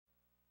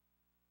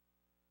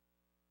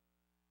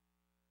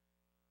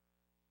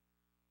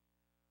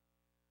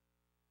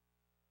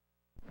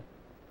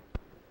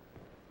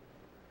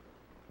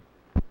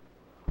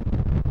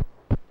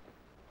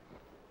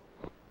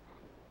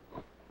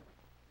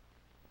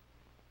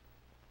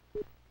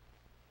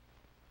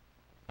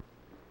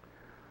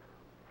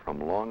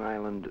from Long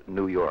Island,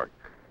 New York.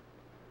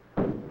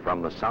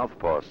 From the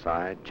southpaw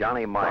side,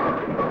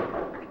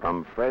 Johnny-Meyer.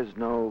 From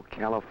Fresno,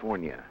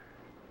 California,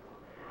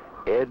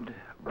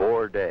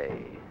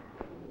 Ed-Bourdase.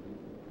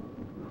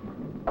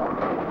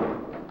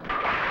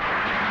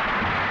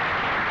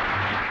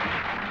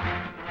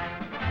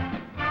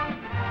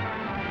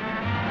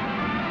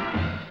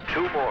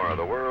 Two more of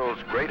the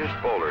world's greatest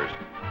bowlers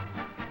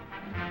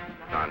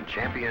on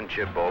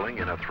championship bowling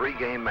in a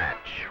three-game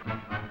match.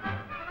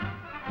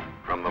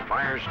 From the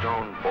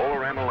Firestone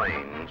Bowlerama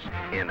Lanes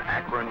in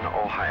Akron,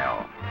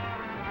 Ohio.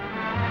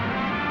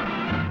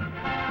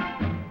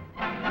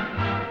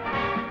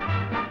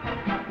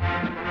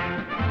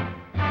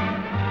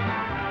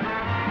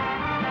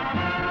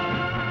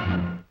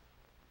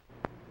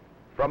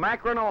 From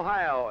Akron,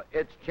 Ohio,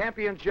 it's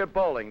championship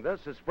bowling. This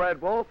is Fred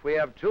Wolf. We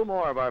have two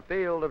more of our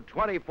field of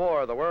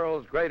 24 of the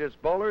world's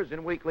greatest bowlers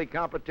in weekly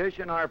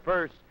competition. Our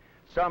purse,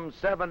 some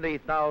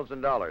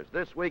 $70,000.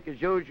 This week,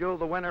 as usual,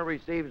 the winner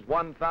receives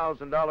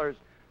 $1,000,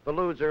 the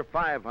loser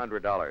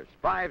 $500.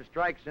 5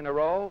 strikes in a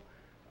row,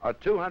 a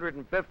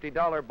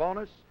 $250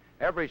 bonus.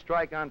 Every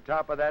strike on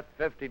top of that,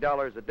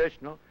 $50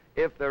 additional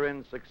if they're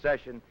in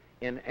succession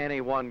in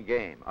any one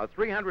game. A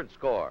 300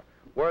 score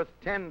worth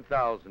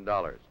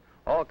 $10,000.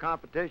 All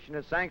competition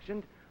is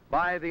sanctioned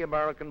by the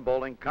American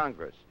Bowling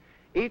Congress.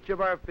 Each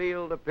of our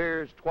field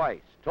appears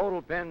twice.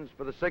 Total pins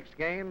for the 6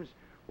 games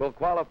will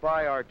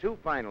qualify our 2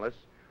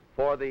 finalists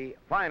for the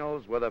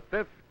finals with a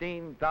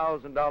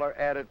 $15,000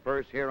 added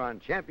purse here on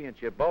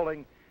championship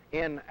bowling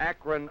in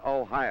Akron,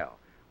 Ohio.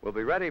 We'll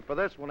be ready for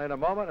this one in a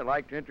moment. I'd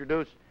like to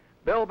introduce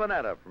Bill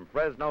Bonetta from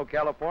Fresno,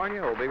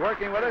 California, who'll be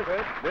working with us.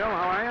 Bill,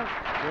 how are you?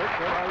 Good.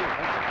 How are you?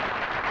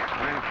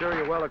 I'm sure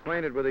you're well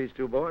acquainted with these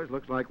two boys.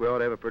 Looks like we ought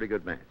to have a pretty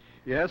good match.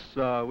 Yes,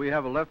 we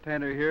have a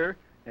left-hander here,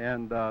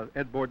 and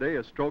Ed-Bourdase,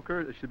 a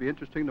stroker. It should be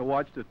interesting to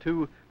watch the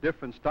 2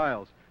 different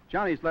styles.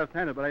 Johnny's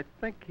left-handed, but I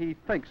think he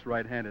thinks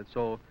right-handed,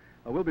 so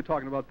we'll be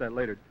talking about that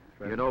later.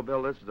 You know,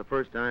 Bill, this is the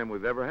first time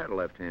we've ever had a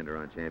left-hander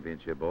on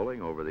championship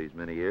bowling over these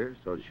many years,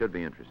 so it should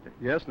be interesting.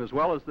 Yes, and as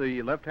well as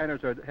the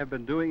left-handers have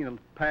been doing in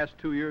the past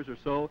 2 years or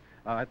so,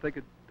 I think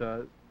it's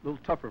a little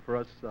tougher for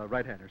us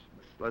right-handers.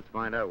 Let's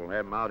find out. We'll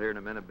have them out here in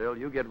a minute, Bill.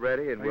 You get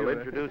ready, and we'll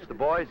introduce the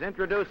boys.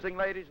 Introducing,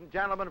 ladies and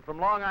gentlemen, from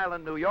Long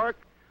Island, New York,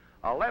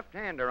 a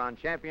left-hander on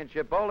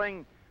championship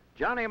bowling,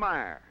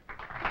 Johnny-Meyer.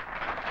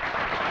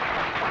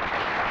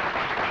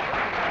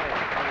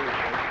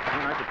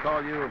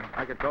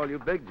 I could call you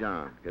Big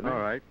John. All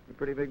right. You're a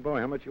pretty big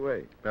boy. How much you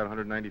weigh? About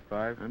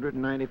 195.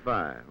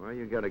 195. Well,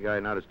 you got a guy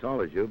not as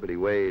tall as you, but he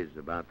weighs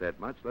about that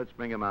much. Let's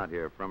bring him out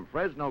here. From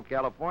Fresno,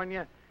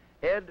 California,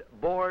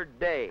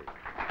 Ed-Bourdase.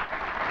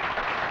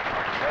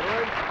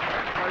 Edward?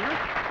 Well,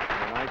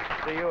 nice to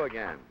see you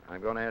again. I'm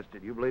going to ask,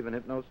 did you believe in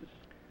hypnosis?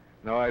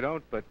 No, I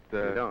don't, but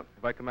you don't.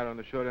 If I come out on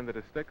the short end of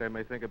the stick, I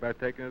may think about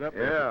taking it up.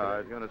 Yeah, I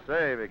was going to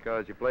say,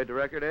 because you played the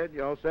record, Ed.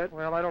 You all set?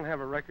 Well, I don't have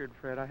a record,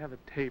 Fred. I have a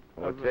tape.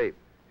 Oh, tape.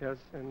 Yes,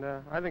 and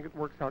I think it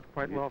works out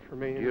quite well for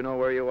me. Do you know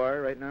where you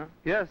are right now?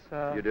 Yes.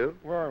 You do?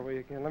 Where are we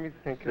again? Let me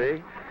think.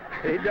 See?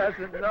 He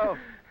doesn't know.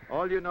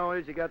 All you know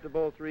is you got to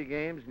bowl 3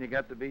 games and you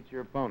got to beat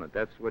your opponent.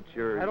 That's what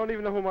you're... I don't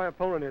even know who my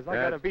opponent is. I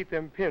got to beat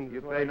them pins. You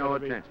pay no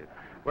attention.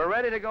 We're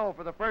ready to go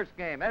for the first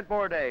game.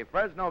 Ed-Bourdase,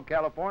 Fresno,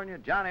 California.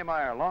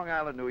 Johnny-Meyer, Long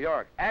Island, New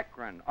York.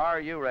 Akron,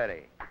 are you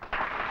ready? All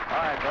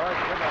right, boys,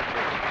 good luck to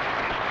you.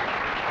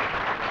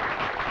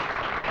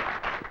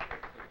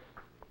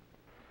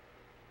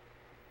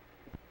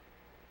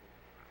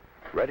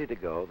 Ready to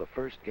go, the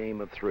first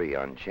game of 3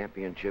 on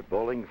championship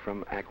bowling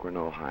from Akron,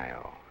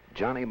 Ohio.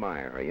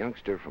 Johnny-Meyer, a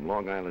youngster from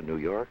Long Island, New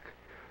York.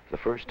 The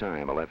first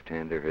time a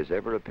left-hander has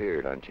ever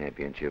appeared on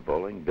championship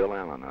bowling. Bill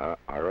Allen,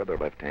 our other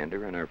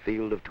left-hander in our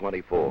field of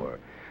 24.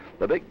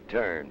 The big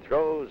turn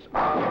throws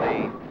on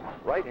the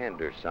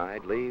right-hander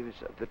side, leaves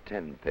the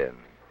 10 pin.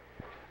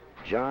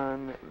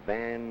 John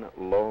Van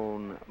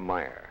Loan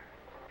Meyer.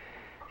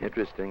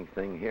 Interesting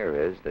thing here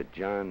is that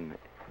John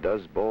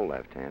does bowl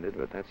left-handed,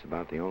 but that's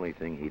about the only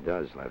thing he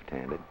does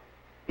left-handed.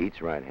 Eats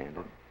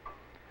right-handed.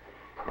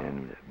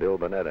 And Bill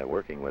Bonetta,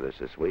 working with us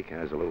this week,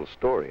 has a little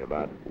story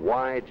about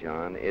why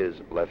John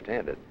is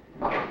left-handed.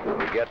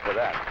 We'll get to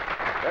that.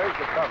 There's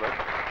the cover.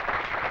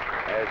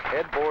 As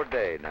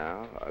Ed-Bourdase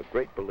now, a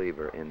great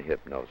believer in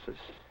hypnosis,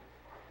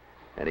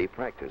 and he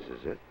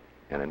practices it.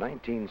 And in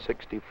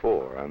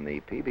 1964, on the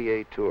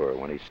PBA tour,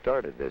 when he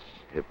started this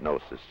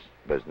hypnosis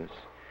business,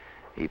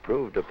 he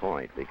proved a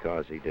point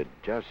because he did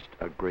just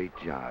a great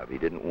job. He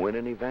didn't win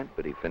an event,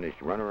 but he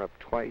finished runner-up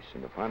twice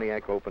in the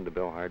Pontiac Open to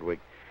Bill Hardwick,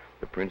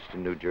 the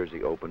Princeton, New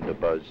Jersey Open to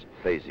Buzz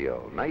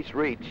Fazio. Nice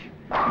reach,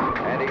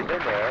 and he's in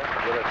there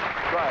with a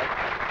strike.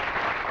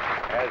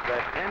 As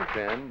that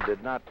 10-pin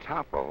did not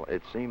topple,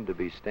 it seemed to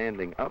be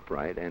standing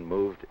upright and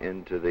moved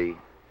into the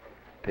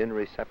pin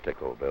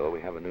receptacle, Bill. We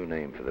have a new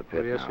name for the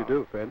pit Yes, now. you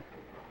do, Fred.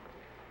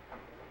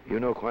 You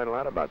know quite a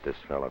lot about this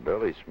fella,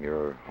 Bill. He's from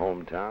your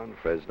hometown,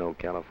 Fresno,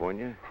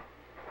 California.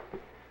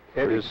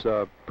 Ed is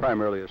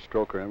primarily a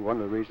stroker, and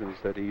one of the reasons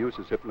that he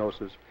uses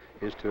hypnosis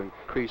is to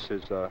increase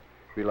his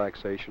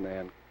relaxation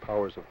and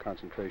powers of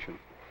concentration.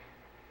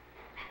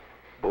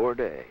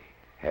 Bourdase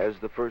has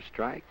the first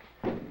strike.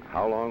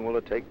 How long will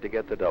it take to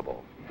get the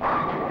double?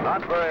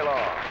 Not very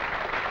long.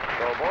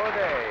 So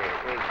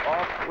Bourdase is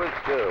off with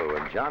 2,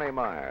 and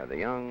Johnny-Meyer, the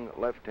young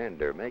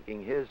left-hander,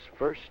 making his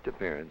first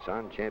appearance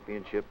on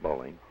championship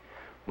bowling,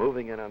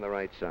 moving in on the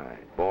right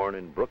side. Born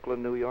in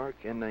Brooklyn, New York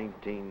in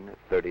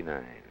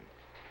 1939.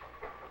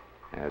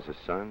 Has a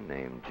son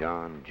named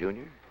John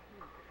Jr.,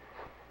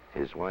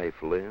 his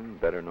wife Lynn,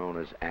 better known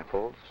as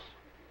Apples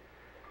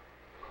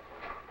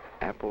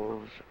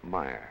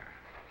Meyer.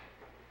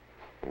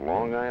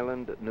 Long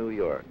Island, New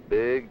York.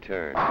 Big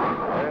turn.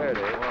 There it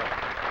is.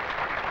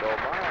 So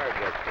Meyer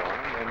gets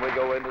one, and we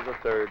go into the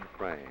third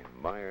frame.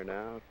 Meyer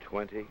now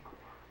 20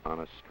 on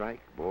a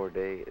strike.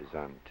 Bourdase is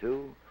on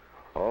 2.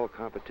 All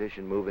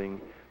competition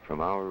moving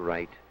from our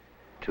right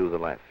to the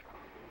left.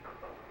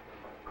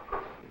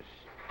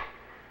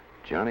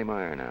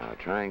 Johnny-Meyer now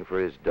trying for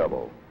his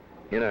double.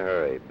 In a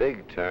hurry.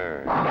 Big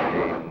turn.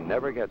 He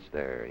never gets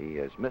there. He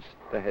has missed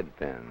the head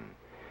pin.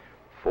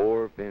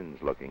 4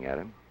 pins looking at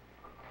him.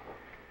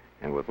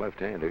 And with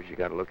left-handers, you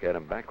got to look at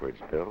them backwards,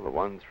 Bill. The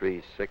 1,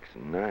 3, 6,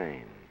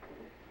 9.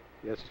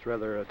 Yes, it's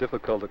rather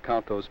difficult to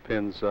count those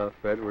pins,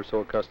 Fred. We're so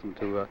accustomed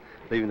to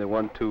leaving the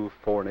 1, 2,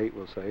 4, and 8,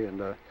 we'll say. And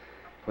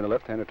when a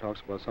left-hander talks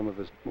about some of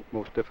his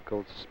most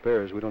difficult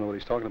spares, we don't know what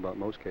he's talking about in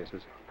most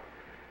cases.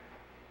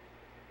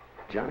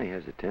 Johnny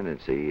has a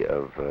tendency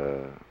of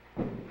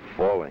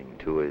falling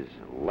to his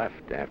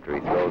left after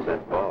he throws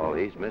that ball.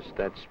 He's missed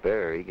that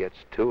spare. He gets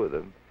 2 of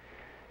them.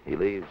 He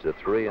leaves the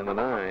 3 and the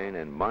 9,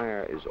 and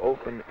Meyer is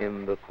open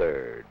in the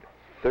third.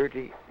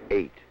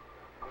 38,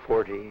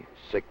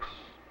 46.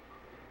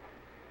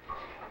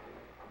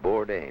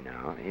 Bourdase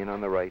now in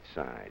on the right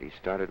side. He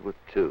started with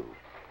 2.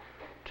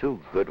 2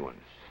 good ones.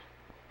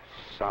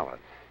 Solid.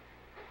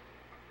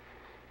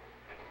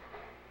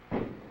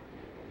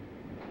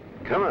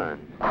 Come on.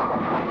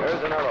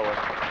 There's another one.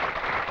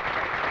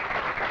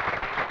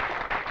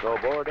 So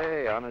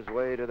Bourdase on his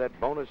way to that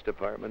bonus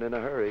department in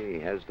a hurry. He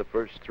has the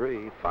first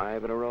 3,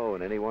 5 in a row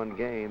in any one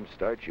game.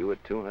 Starts you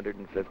at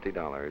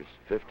 $250.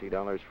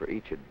 $50 for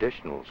each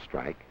additional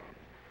strike.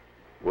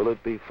 Will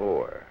it be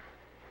 4?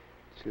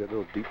 See that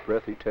little deep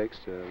breath he takes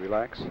to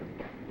relax?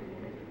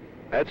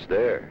 That's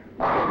there.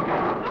 Look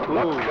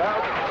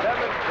out,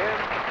 7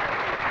 pins.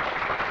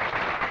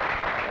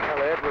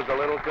 Well, Ed was a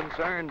little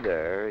concerned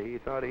there. He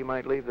thought he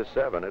might leave the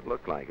 7. It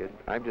looked like it.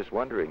 I'm just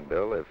wondering,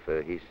 Bill, if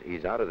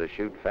he's out of the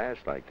chute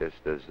fast like this,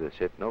 does this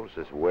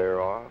hypnosis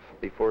wear off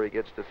before he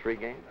gets to 3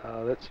 games?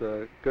 That's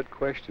a good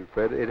question,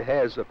 Fred. It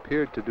has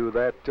appeared to do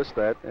that, just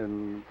that,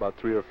 in about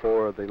 3 or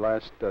 4 of the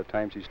last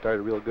times he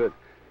started real good.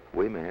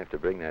 We may have to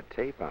bring that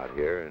tape out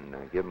here and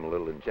give him a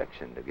little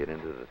injection to get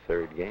into the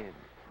 3rd game.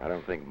 I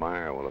don't think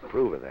Meyer will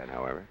approve of that,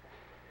 however.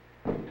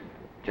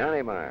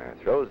 Johnny-Meyer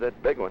throws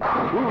that big one.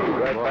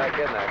 Right back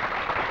in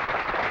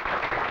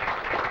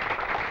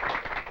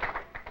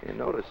there.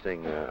 You're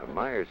noticing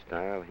Meyer's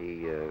style,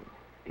 he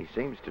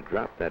seems to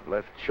drop that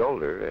left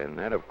shoulder, and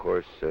that, of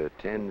course,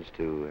 tends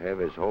to have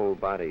his whole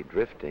body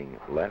drifting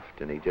left,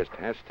 and he just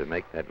has to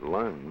make that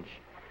lunge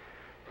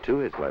to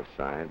his left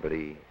side, but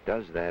he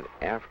does that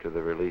after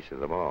the release of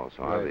the ball,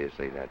 so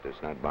obviously that does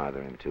not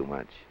bother him too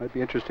much. Might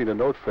be interesting to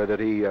note, Fred, that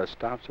he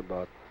stops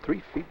about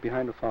 3 feet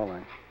behind the foul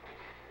line.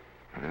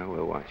 Well,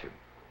 we'll watch him.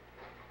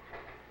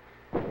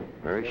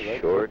 Very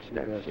short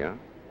steps, yeah.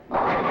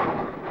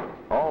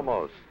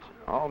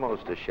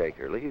 Almost a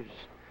shaker. Leaves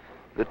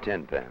the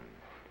 10 pin.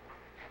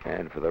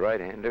 And for the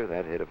right-hander,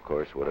 that hit, of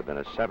course, would have been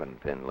a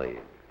 7-pin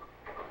lead.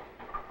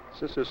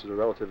 Since this is a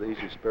relatively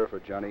easy spare for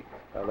Johnny,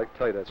 I'd like to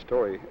tell you that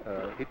story.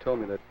 He told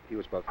me that he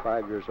was about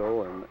 5 years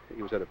old, and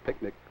he was at a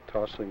picnic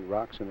tossing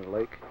rocks in a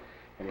lake,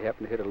 and he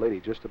happened to hit a lady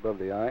just above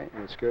the eye,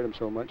 and it scared him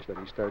so much that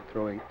he started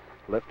throwing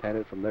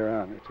left-handed from there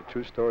on. It's a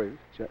true story,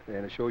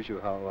 and it shows you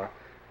how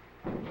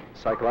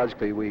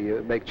psychologically we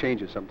make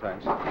changes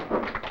sometimes.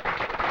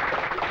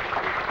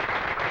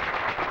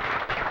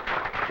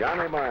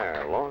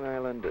 Johnny-Meyer, Long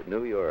Island,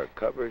 New York,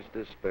 covers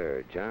the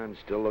spare. John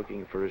still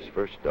looking for his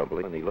first double,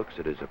 and he looks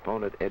at his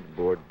opponent,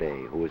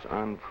 Ed-Bourdase, who is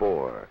on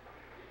 4.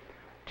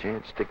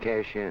 Chance to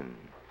cash in.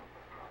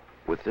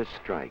 With this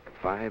strike,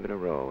 5 in a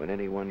row in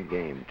any one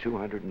game,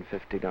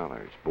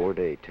 $250.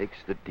 Bourdase takes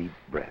the deep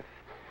breath.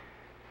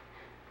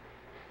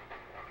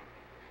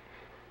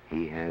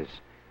 He has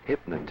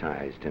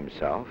hypnotized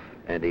himself,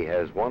 and he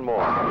has one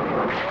more.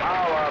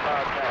 How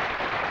about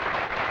that?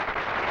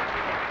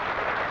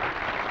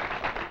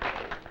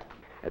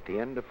 At the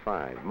end of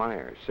 5,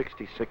 Meyer,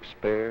 66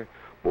 spare.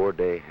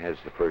 Bourdase has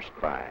the first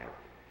 5.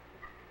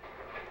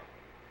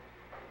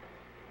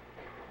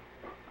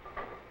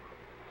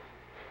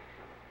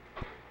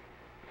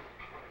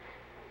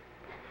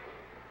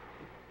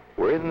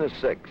 We're in the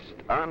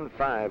 6th. On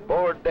 5,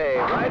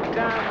 Bourdase right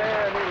down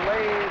there, and he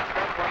lays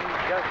that one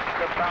just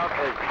about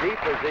as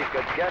deep as he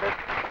could get it.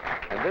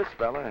 And this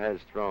fella has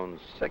thrown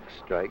 6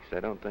 strikes. I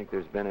don't think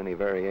there's been any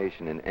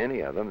variation in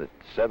any of them. The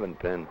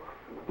 7-pin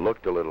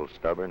looked a little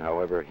stubborn.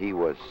 However, he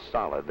was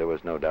solid. There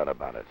was no doubt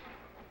about it.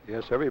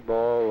 Yes, every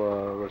ball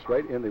was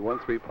right in the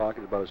 1-3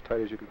 pocket, about as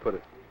tight as you could put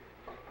it.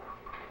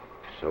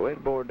 So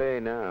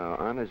Ed-Bourdase now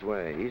on his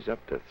way. He's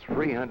up to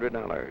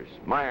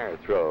 $300. Meyer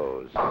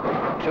throws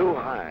too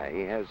high.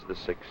 He has the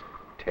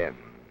 6-10.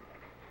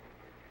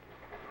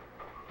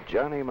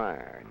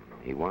 Johnny-Meyer,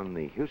 he won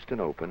the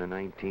Houston Open in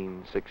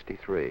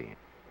 1963.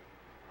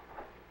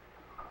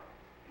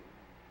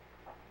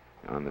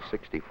 On the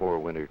 64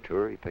 Winter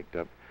Tour, he picked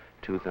up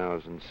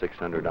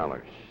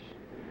 $2,600.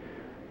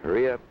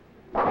 Hurry up.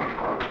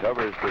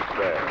 Covers the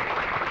spare.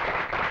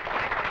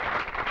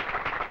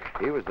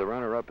 He was the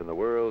runner-up in the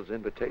World's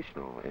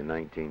Invitational in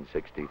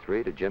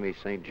 1963 to Jimmy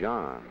St.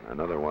 John,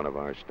 another one of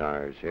our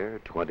stars here,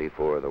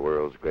 24 of the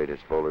world's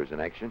greatest bowlers in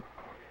action.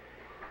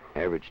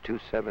 Averaged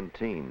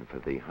 217 for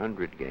the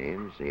 100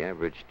 games. He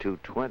averaged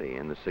 220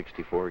 in the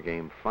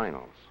 64-game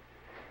finals.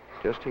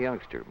 Just a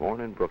youngster,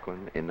 born in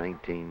Brooklyn in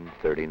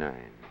 1939.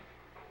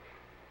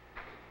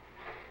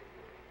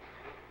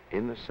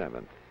 In the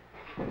 7th.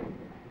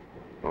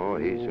 Oh,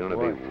 he's going to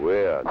be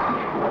weird.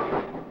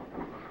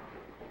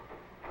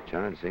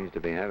 John seems to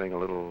be having a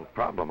little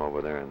problem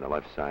over there in the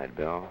left side,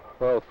 Bill.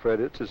 Well, Fred,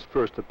 it's his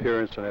first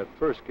appearance in that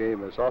first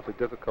game. It's awfully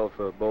difficult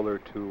for a bowler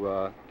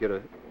to get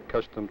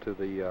accustomed to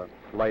the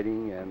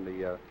lighting and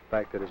the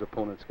fact that his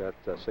opponent's got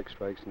 6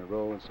 strikes in a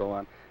row and so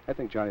on. I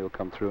think Johnny will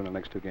come through in the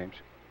next 2 games.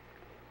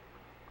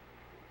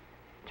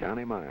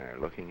 Johnny-Meyer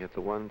looking at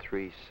the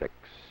 1-3-6.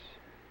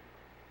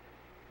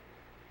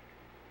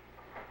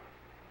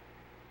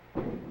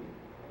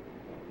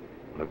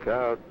 Look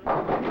out.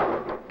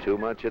 Too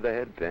much of the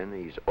head pin.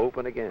 He's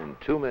open again.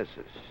 2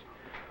 misses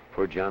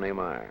for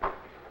Johnny-Meyer.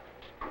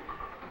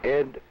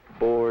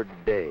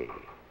 Ed-Bourdase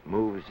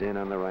moves in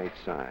on the right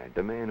side.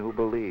 The man who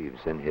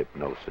believes in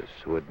hypnosis,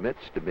 who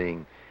admits to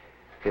being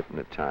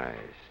hypnotized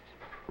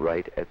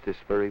right at this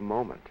very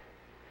moment.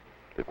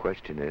 The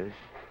question is,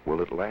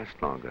 will it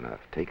last long enough?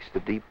 Takes the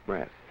deep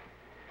breath.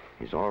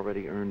 He's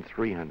already earned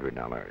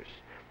 $300.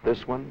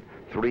 This one,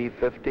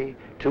 $350,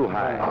 too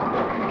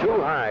high.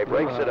 Too high,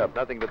 breaks it up,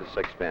 nothing but the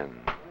 6-pin.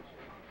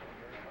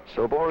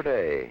 So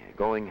Bourdase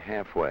going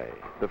halfway,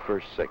 the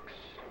first 6.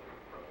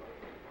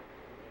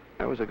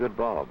 That was a good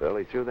ball, Bill.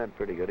 He threw that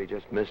pretty good. He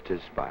just missed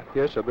his spot.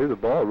 Yes, I believe the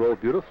ball rolled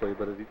beautifully,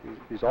 but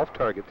he's off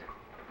target.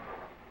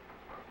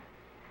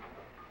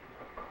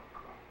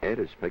 Ed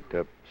has picked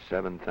up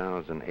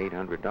 $7,800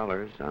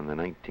 on the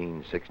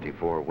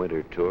 1964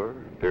 Winter Tour,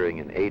 appearing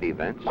in 8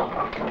 events.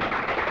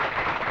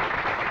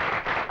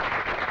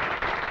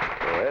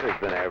 Ed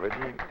has been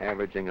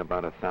averaging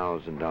about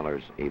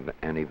 $1,000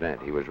 an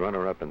event. He was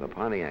runner-up in the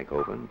Pontiac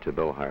Open to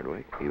Bill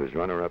Hardwick. He was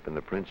runner-up in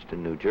the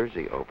Princeton, New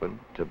Jersey Open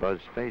to Buzz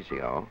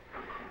Fazio.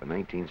 In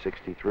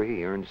 1963,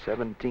 he earned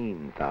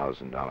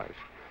 $17,000.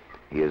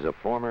 He is a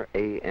former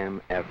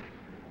AMF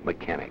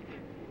mechanic.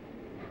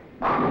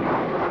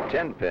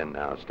 10-pin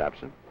now stops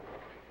him.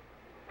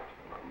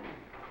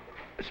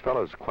 This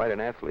fellow's quite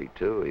an athlete,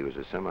 too. He was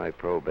a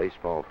semi-pro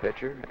baseball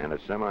pitcher and a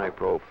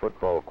semi-pro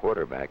football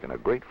quarterback and a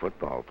great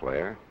football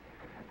player.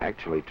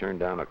 Actually turned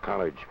down a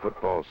college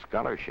football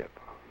scholarship.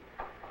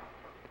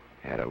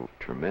 Had a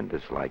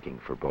tremendous liking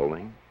for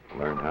bowling.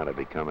 Learned how to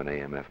become an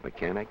AMF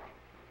mechanic.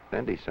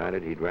 Then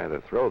decided he'd rather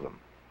throw them.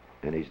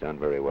 And he's done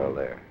very well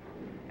there.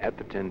 At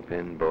the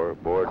 10-pin,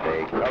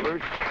 Bourdase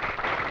covers.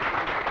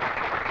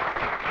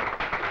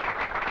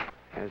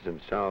 Has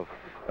himself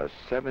a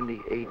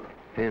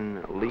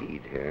 78-pin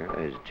lead here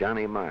as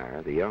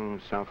Johnny-Meyer, the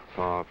young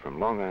southpaw from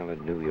Long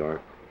Island, New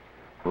York,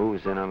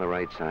 moves in on the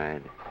right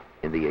side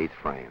in the 8th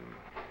frame.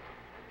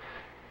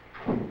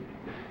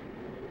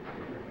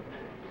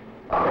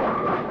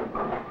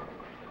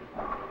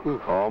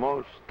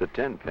 Almost the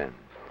 10-pin.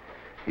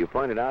 You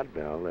pointed out,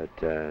 Bill,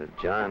 that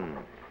John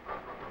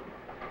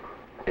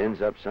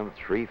ends up some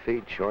 3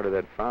 feet short of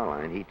that foul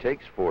line. He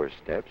takes 4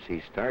 steps.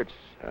 He starts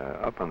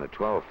up on the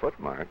 12-foot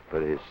mark,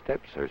 but his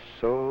steps are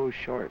so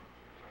short.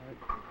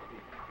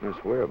 You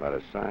must wear about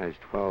a size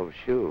 12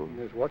 shoe.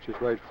 Just watch his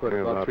right foot,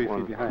 about 3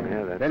 feet behind.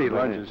 Yeah, that's then he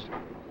right. lunges.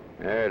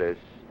 There it is.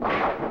 So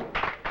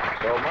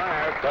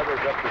Meyer covers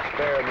up the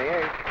spare in the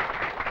 8th.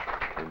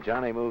 And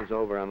Johnny moves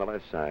over on the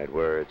left side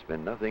where it's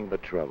been nothing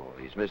but trouble.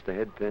 He's missed the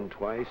head pin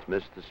twice,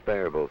 missed the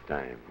spare both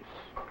times.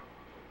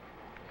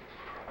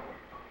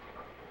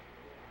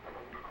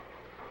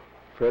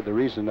 Fred, the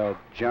reason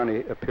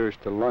Johnny appears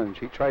to lunge,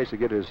 he tries to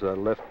get his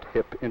left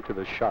hip into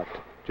the shot,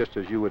 just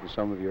as you would in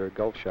some of your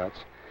golf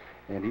shots.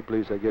 And he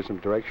believes that gives him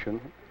direction.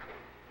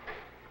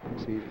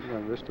 See,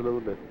 just a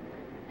little bit.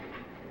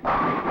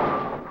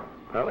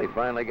 Well, he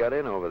finally got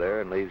in over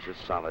there and leaves a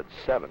solid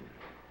 7.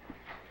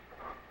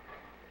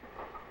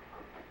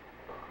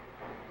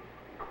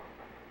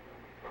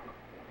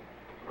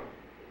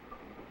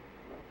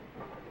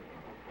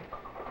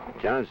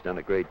 John's done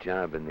a great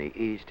job in the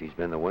East. He's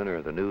been the winner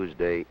of the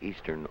Newsday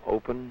Eastern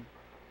Open,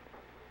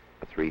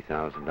 a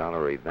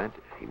 $3,000 event.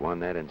 He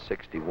won that in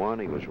 61.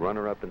 He was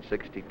runner-up in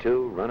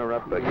 62,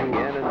 runner-up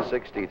again in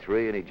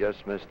 63, and he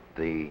just missed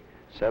the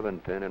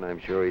 7-pin, and I'm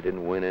sure he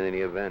didn't win any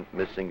event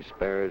missing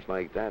spares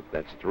like that.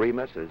 That's 3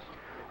 misses,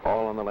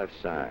 all on the left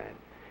side.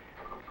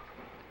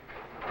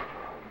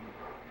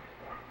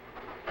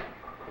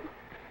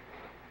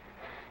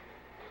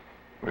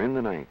 We're in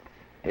the 9th.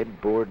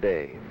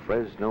 Ed-Bourdase,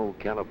 Fresno,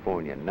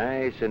 California.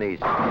 Nice and easy.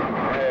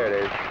 There it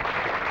is.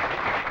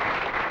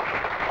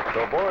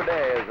 So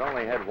Bourdase has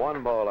only had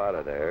one ball out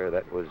of there.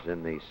 That was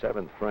in the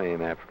 7th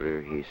frame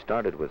after he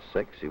started with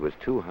 6. He was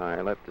too high,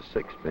 left the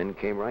 6 pin,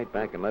 came right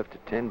back and left a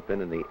 10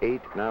 pin in the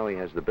 8th. Now he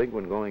has the big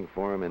one going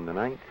for him in the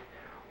 9th,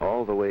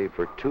 all the way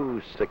for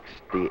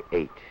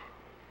 268.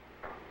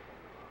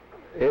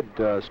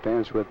 Ed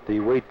stands with the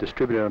weight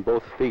distributed on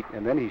both feet,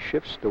 and then he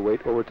shifts the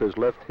weight over to his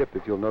left hip,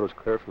 if you'll notice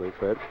carefully,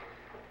 Fred.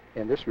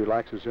 And this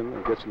relaxes him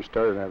and gets him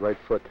started on that right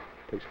foot.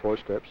 Takes 4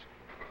 steps.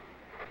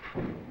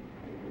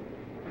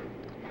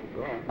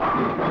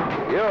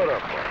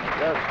 Beautiful,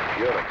 just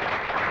beautiful.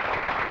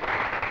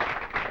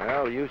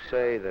 Well, you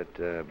say that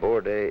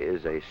Bourdase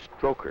is a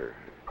stroker,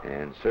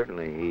 and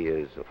certainly he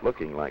is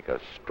looking like a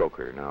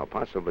stroker. Now,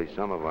 possibly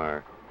some of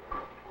our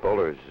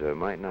bowlers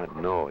might not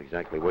know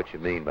exactly what you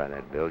mean by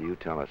that, Bill. You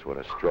tell us what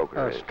a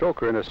stroker is. A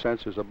stroker, in a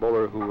sense, is a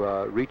bowler who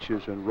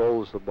reaches and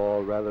rolls the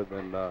ball rather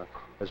than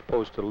as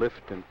opposed to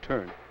lift and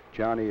turn.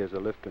 Johnny is a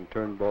lift and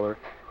turn bowler,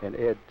 and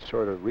Ed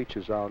sort of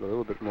reaches out a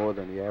little bit more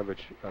than the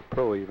average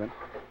pro even,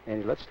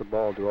 and he lets the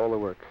ball do all the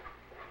work.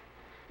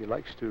 He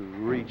likes to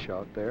reach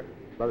out there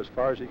about as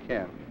far as he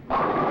can.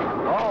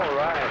 All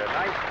right, a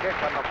nice kick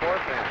on the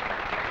 4th pin.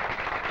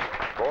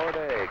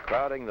 Bourdase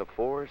crowding the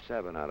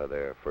 4-7 out of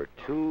there for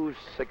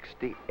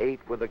 268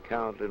 with a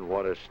count, and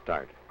what a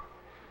start.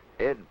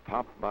 Ed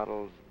Pop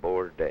Bottles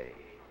Bourdase,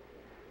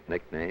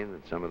 nickname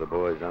that some of the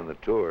boys on the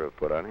tour have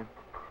put on him.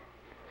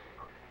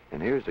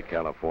 And here's a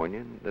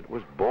Californian that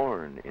was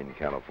born in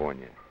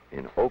California,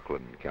 in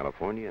Oakland,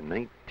 California, in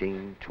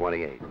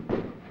 1928.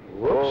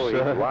 Whoops. Oh, he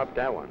dropped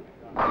that one.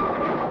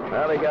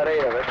 Well, he got 8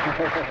 of it.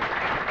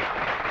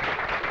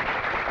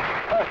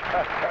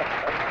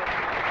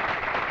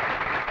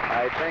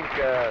 I think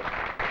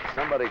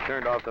somebody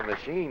turned off the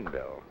machine,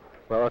 Bill.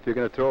 Well, if you're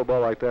going to throw a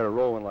ball like that or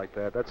roll one like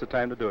that, that's the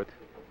time to do it.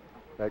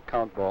 That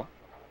count ball.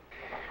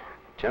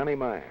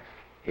 Johnny-Meyer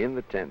in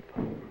the 10th.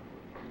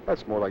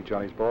 That's more like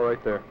Johnny's ball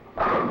right there.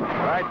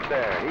 Right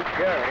there. He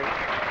carries.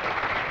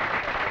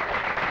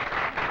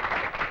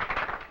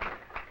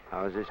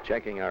 I was just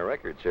checking our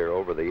records here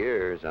over the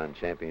years on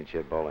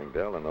championship bowling,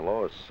 Bill, and the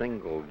lowest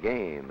single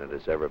game that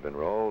has ever been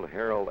rolled,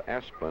 Harold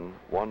Aspen,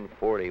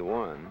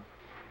 141.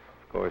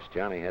 Of course,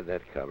 Johnny had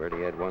that covered.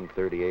 He had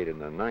 138 in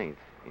the 9th.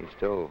 He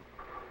still,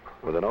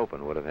 with an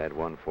open, would have had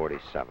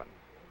 147.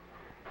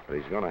 But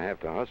he's going to have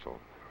to hustle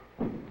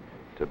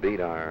to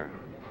beat our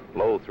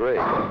low 3.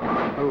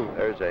 Ooh.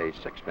 There's a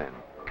 6-pin.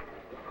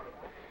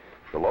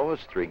 The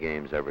lowest 3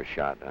 games ever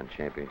shot on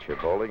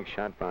championship bowling,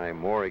 shot by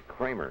Maury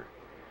Kramer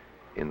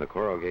in the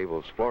Coral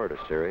Gables, Florida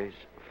series,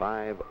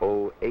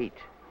 508.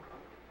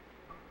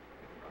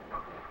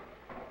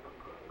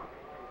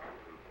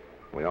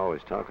 We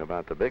always talk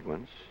about the big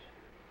ones.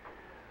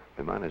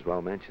 We might as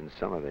well mention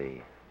some of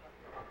the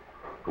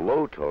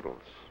low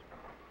totals.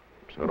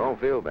 So don't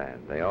feel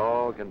bad. They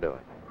all can do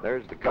it.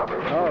 There's the cover.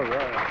 All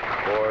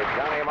right. For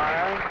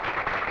Johnny-Meyer,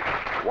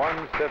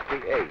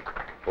 158.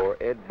 For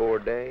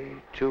Ed-Bourdase,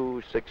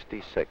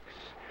 266.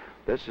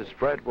 This is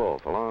Fred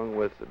Wolf, along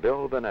with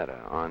Bill Bonetta,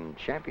 on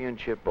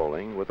championship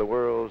bowling with the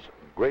world's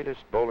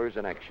greatest bowlers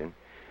in action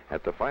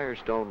at the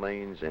Firestone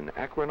Lanes in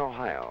Akron,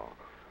 Ohio,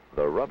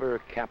 the rubber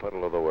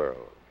capital of the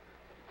world.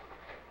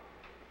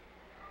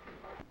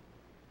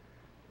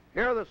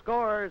 Here are the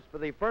scores for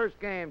the first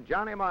game.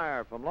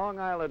 Johnny-Meyer from Long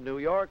Island, New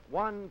York,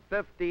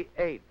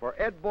 158. For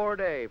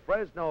Ed-Bourdase,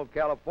 Fresno,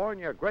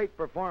 California, great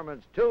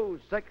performance,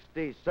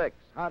 266.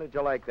 How did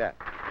you like that?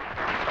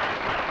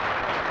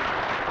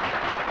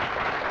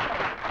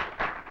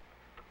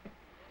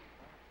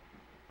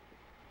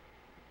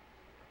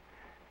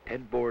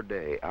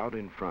 Ed-Bourdase out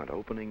in front,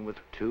 opening with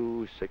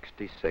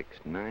 266,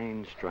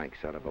 9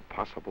 strikes out of a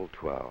possible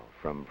 12.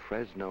 From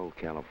Fresno,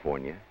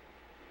 California,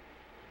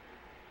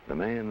 the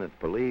man that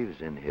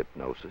believes in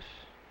hypnosis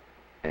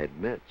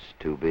admits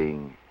to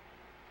being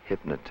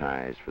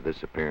hypnotized for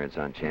this appearance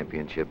on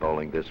championship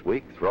bowling this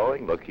week.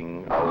 Throwing,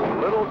 looking a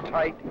little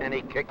tight, and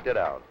he kicked it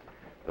out.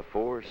 The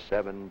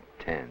 4-7-10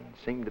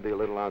 seemed to be a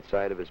little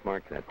outside of his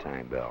mark that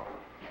time, Bill.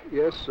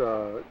 Yes,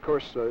 of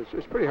course,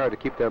 it's pretty hard to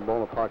keep that ball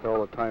in the pocket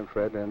all the time,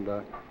 Fred, and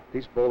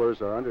these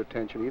bowlers are under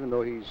tension, even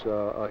though he's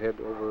ahead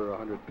over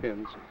 100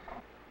 pins.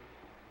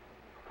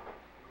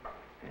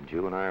 And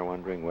you and I are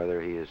wondering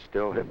whether he is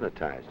still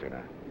hypnotized or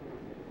not.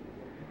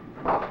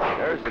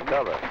 There's the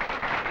cover.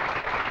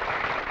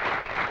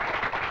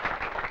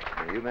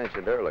 Now, you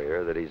mentioned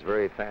earlier that he's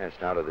very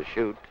fast out of the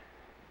chute,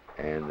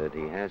 and that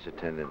he has a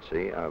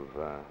tendency of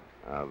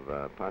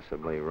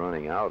possibly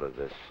running out of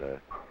this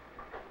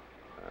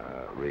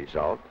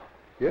result.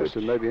 Yes,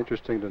 it may be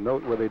interesting to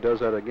note whether he does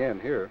that again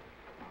here.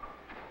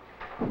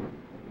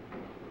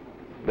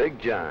 Big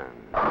John,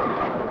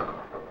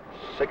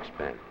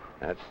 6-pin.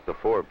 That's the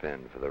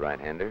 4-pin for the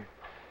right-hander.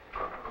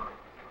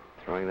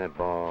 Throwing that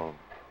ball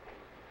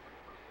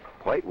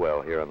quite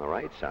well here on the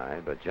right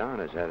side, but John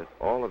has had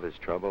all of his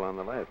trouble on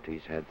the left.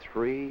 He's had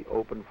 3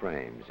 open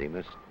frames. He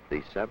missed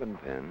the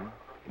 7-pin.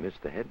 He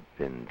missed the head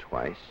pin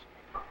twice.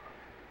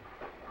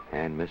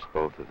 and missed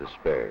both of the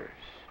spares.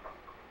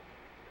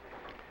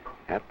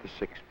 At the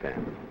 6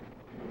 pin.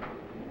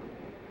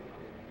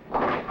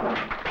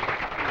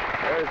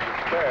 There's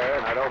the spare,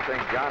 and I don't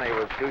think Johnny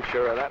was too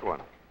sure of that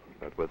one.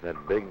 But with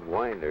that big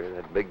winder,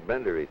 that big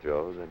bender he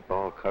throws, that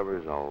ball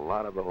covers a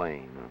lot of the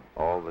lane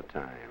all the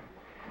time.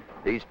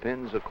 These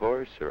pins, of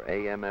course, are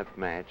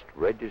AMF-matched,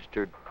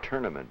 registered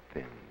tournament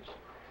pins.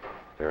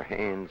 They're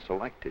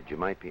hand-selected. You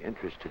might be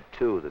interested,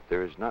 too, that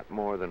there is not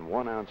more than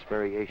 1 ounce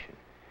variation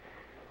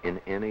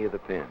in any of the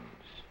pins,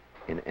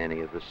 in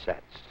any of the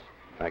sets.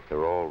 In fact,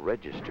 they're all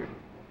registered.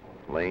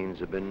 Lanes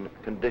have been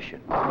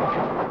conditioned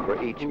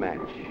for each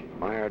match.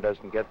 Meyer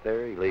doesn't get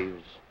there, he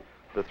leaves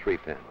the 3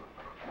 pin.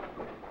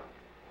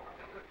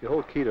 The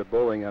whole key to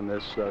bowling on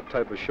this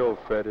type of show,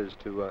 Fred, is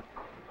to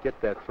get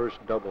that first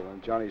double,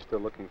 and Johnny's still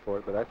looking for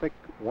it, but I think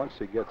once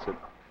he gets it,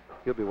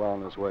 he'll be well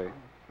on his way.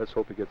 Let's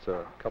hope he gets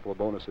a couple of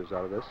bonuses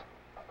out of this.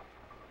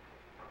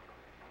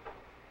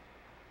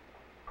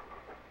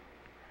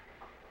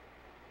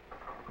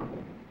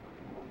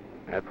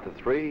 At the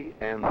 3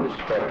 and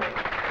the spare.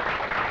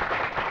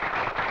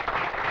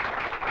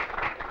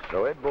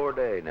 So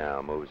Ed-Bourdase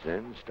now moves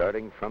in,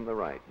 starting from the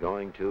right,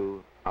 going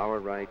to our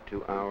right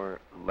to our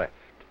left.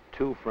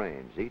 2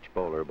 frames, each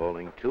bowler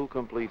bowling 2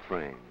 complete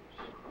frames.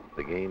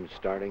 The game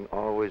starting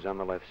always on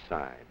the left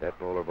side. That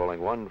bowler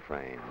bowling 1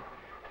 frame,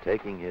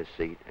 taking his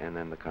seat, and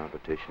then the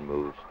competition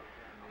moves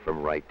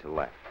from right to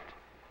left.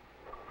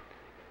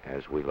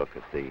 As we look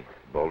at the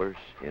bowlers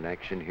in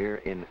action here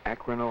in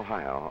Akron,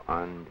 Ohio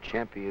on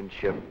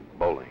championship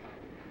bowling.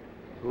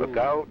 Look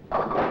out.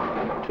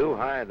 Too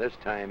high this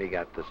time, he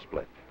got the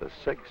split. The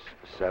 6,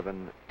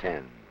 7,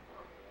 10.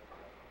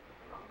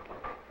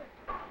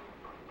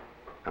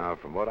 Now,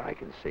 from what I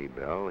can see,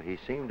 Bill, he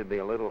seemed to be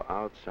a little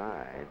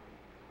outside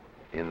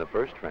in the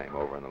first frame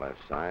over on the left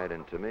side,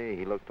 and to me,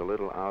 he looked a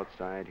little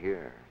outside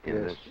here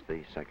in Yes.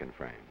 the 2nd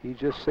frame. He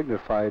just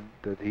signified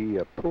that he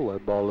pulled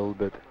that ball a little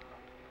bit.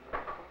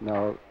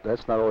 Now,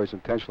 that's not always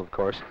intentional, of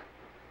course.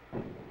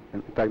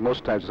 In fact,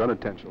 most times it's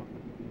unintentional.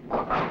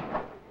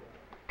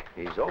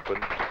 He's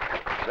open,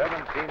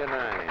 17 to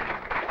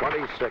 9,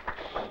 26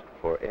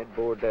 for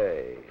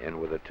Ed-Bourdase,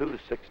 and with a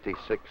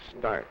 266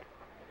 start.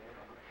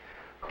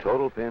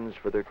 Total pins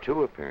for their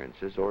 2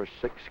 appearances, or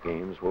 6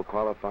 games, will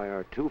qualify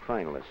our 2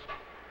 finalists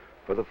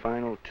for the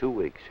final 2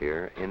 weeks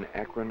here in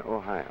Akron,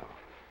 Ohio.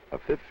 A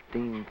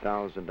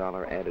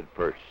 $15,000 added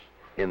purse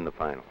in the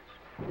finals.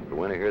 The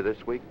winner here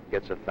this week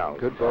gets $1,000.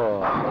 Good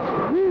ball.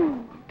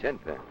 10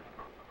 pin.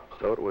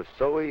 So it was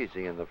so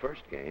easy in the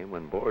first game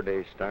when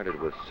Bourdase started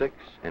with 6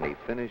 and he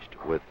finished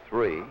with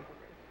 3,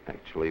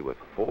 actually with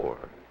 4.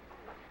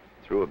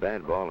 Threw a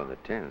bad ball in the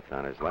 10th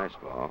on his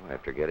last ball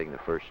after getting the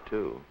first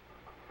 2.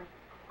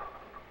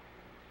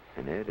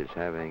 And Ed is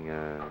having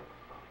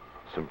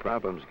some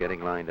problems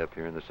getting lined up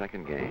here in the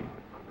second game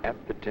at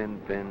the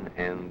 10 pin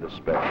and the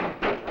spare.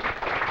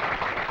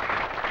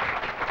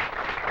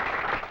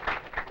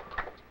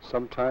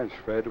 Sometimes,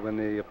 Fred, when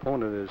the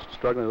opponent is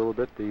struggling a little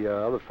bit, the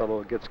other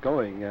fellow gets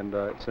going, and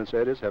since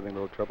Ed is having a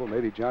little trouble,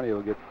 maybe Johnny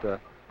will get a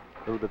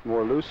little bit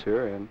more loose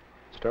here and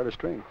start a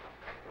string.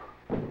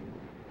 There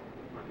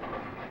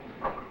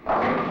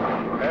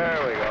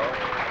we go.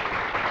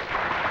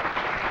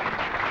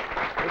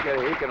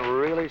 He can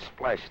really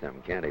splash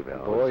them, can't he,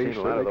 Bill? Boy, We've he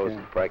seen a lot of surely those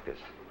can. in practice.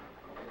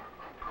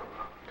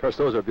 Of course,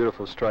 those are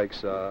beautiful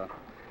strikes. I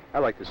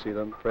like to see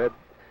them, Fred.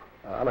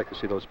 I like to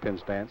see those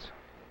pins dance.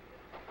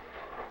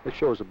 It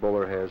shows the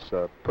bowler has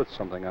put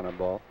something on a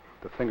ball,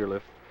 the finger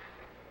lift.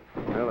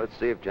 Well, let's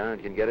see if John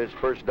can get his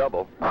first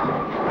double.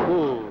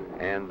 Ooh.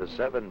 And the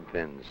 7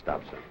 pin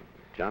stops him.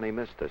 Johnny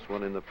missed this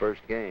one in the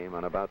first game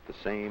on about the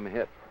same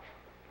hit.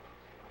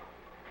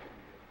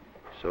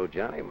 So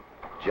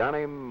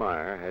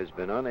Johnny-Meyer has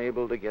been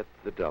unable to get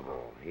the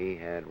double. He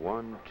had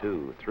 1,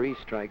 2, 3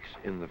 strikes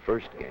in the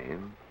first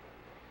game.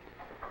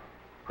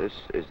 This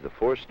is the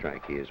 4th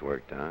strike he has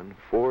worked on.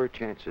 4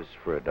 chances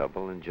for a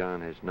double, and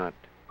John has not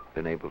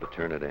been able to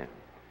turn it in.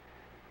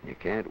 You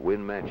can't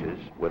win matches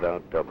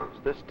without doubles.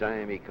 This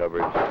time he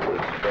covers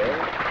the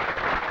spare.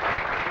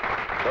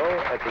 So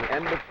at the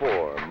end of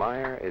 4,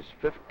 Meyer is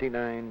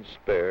 59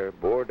 spare.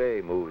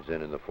 Bourdase moves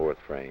in the 4th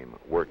frame,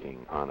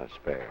 working on a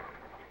spare.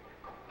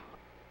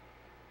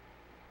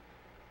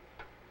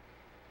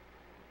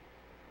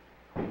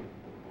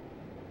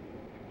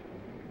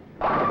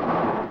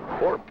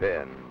 Four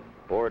pin.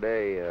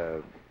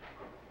 Bourdase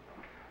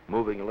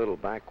moving a little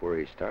back where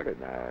he started.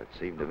 Now, it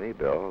seemed to me,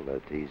 Bill,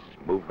 that he's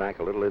moved back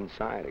a little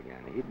inside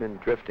again. He'd been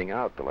drifting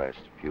out the last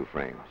few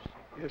frames.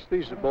 Yes,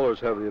 these bowlers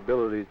have the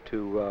ability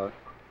to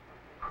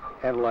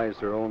analyze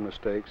their own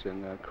mistakes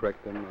and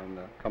correct them and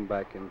come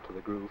back into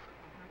the groove.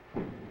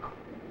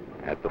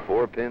 At the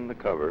 4 pin, the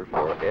cover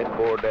for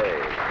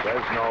Ed-Bourdase,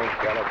 Fresno,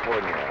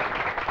 California.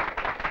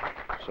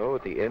 So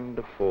at the end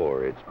of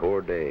 4, it's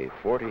Bourdase,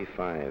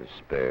 45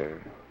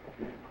 spare.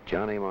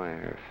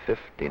 Johnny-Meyer,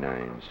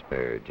 59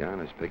 spare. John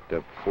has picked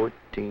up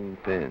 14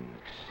 pins.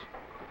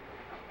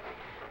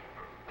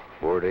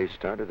 Bourdase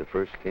started the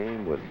first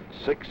game with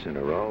 6 in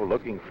a row,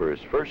 looking for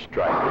his first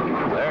strike.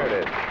 There it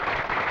is.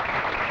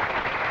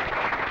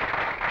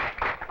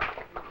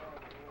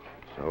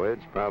 So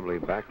Ed's probably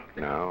back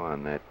now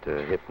on that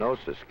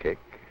hypnosis kick.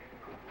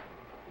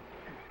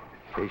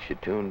 In case you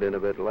tuned in a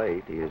bit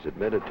late, he has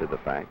admitted to the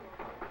fact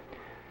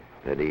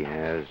that he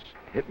has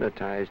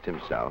hypnotized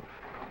himself.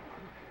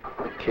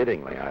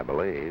 Kiddingly, I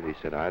believe. He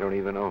said, I don't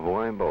even know who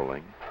I'm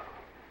bowling.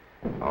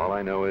 All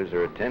I know is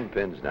there are 10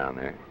 pins down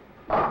there.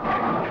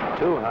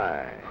 Too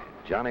high.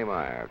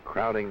 Johnny-Meyer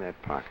crowding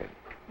that pocket.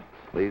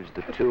 Leaves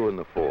the 2 and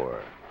the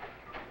 4.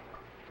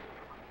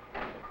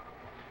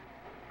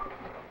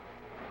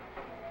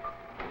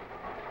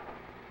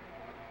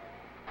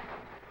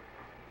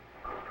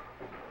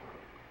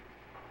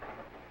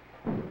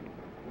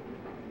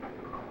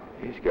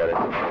 He's got it.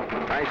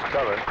 Nice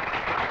cover.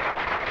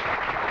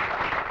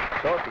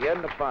 So at the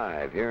end of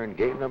 5 here in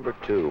game number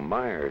 2,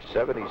 Meyer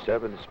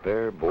 77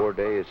 spare,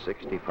 Bourdase is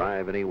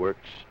 65, and he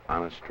works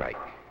on a strike.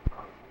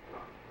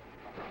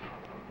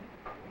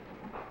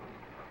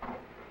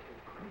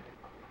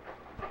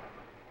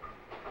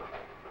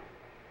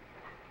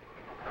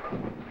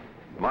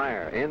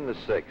 Meyer in the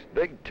 6th,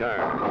 big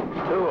turn,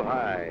 too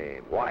high,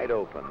 wide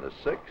open, the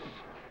 6,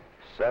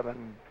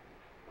 7,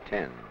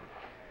 10.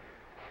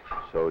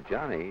 So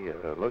Johnny,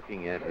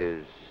 looking at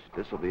his,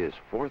 this will be his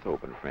 4th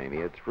open frame. He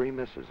had 3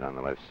 misses on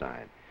the left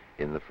side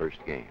in the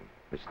first game.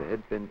 Missed the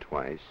head pin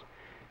twice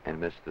and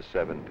missed the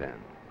 7 pin.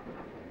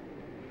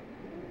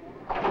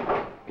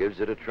 Gives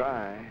it a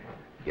try,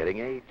 getting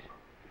 8.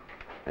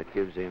 That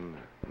gives him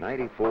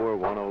 94,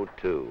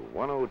 102.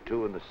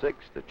 102 in the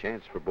 6th, a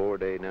chance for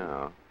Bourdase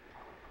now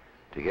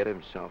to get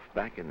himself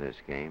back in this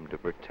game to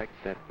protect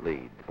that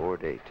lead.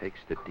 Bourdase takes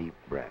the deep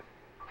breath.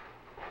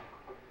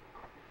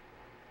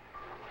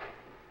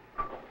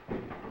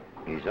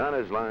 He's on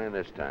his line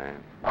this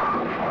time.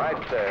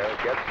 Right there,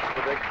 gets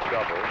the big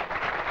double.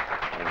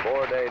 And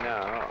Bourdase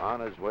now on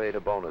his way to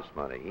bonus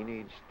money. He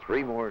needs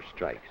 3 more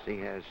strikes. He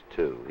has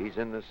 2. He's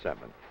in the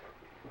 7th.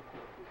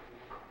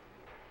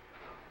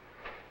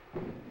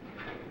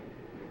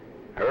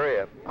 Hurry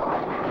up.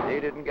 He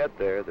didn't get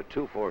there. The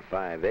 2, 4,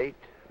 5, 8.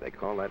 They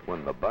call that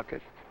one the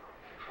bucket.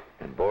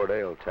 And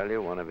Bourdase will tell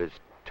you one of his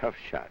tough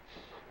shots.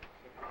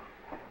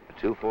 The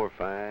 2, 4,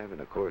 5,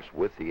 and of course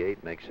with the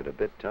 8 makes it a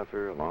bit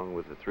tougher, along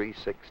with the 3,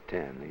 6,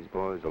 10. These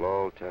boys will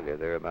all tell you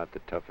they're about the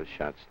toughest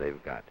shots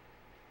they've got.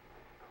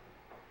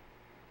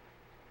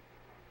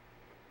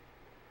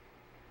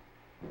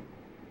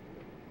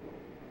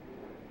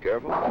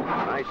 Careful.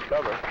 Nice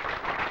cover.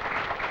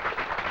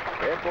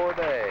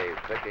 Ed-Bourdase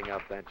picking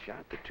up that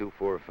shot, the 2,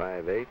 4,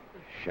 5, 8.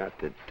 Shot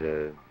that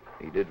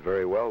he did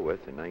very well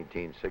with in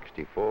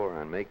 1964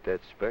 on Make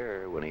That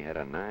Spare when he had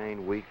a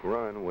 9-week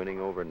run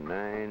winning over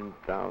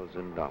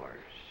 $9,000.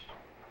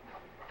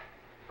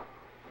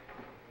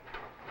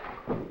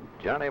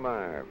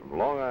 Johnny-Meyer from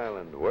Long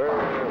Island. Where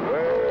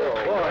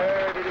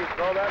did he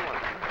throw that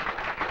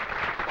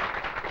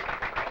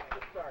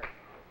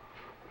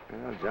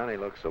one? Well, Johnny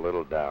looks a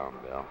little down,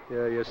 Bill.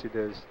 Yeah, yes, he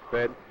does.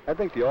 Fred, I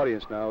think the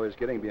audience now is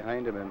getting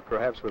behind him, and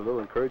perhaps with a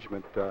little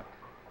encouragement,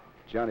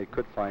 Johnny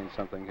could find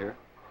something here.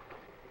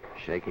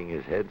 Shaking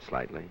his head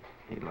slightly.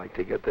 He'd like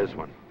to get this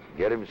one.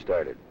 Get him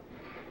started.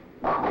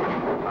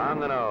 On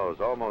the nose.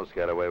 Almost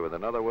got away with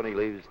another one. He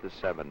leaves the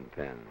 7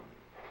 pin.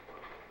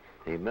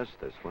 He missed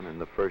this one in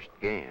the first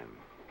game.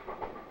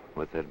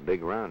 With that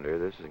big rounder,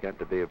 this has got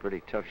to be a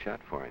pretty tough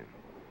shot for him.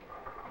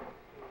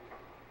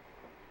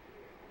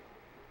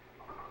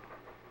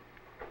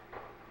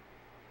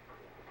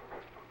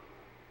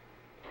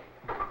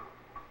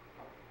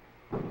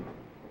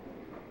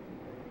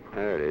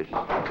 There it is.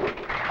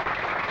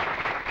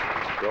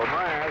 So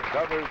Meyer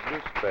covers the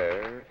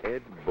spare.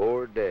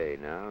 Ed-Bourdase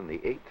now in the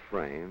 8th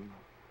frame.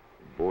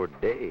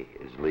 Bourdase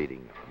is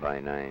leading by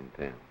 9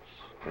 pins.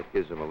 That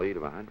gives him a lead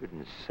of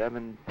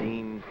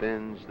 117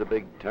 pins. The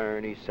big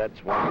turn. He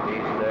sets one.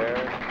 He's there.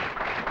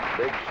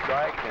 Big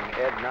strike, and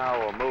Ed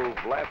now will move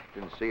left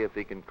and see if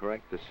he can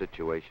correct the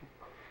situation.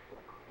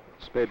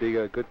 This may be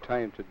a good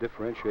time to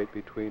differentiate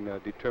between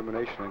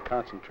determination and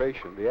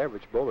concentration. The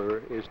average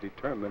bowler is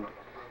determined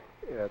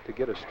to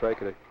get a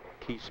strike at a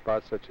key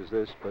spot such as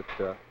this, but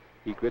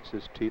he grits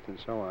his teeth and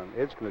so on.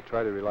 Ed's going to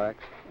try to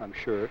relax, I'm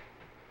sure,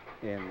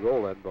 and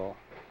roll that ball.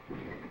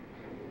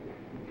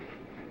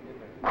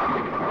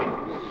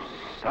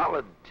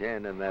 Solid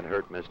 10, and that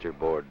hurt Mr.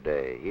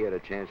 Bourdase. He had a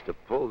chance to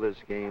pull this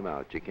game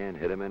out. You can't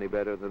hit him any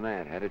better than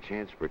that. Had a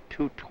chance for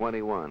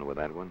 221 with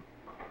that one.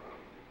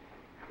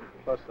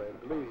 Plus, I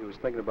believe he was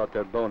thinking about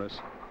that bonus.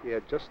 He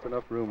had just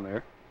enough room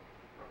there.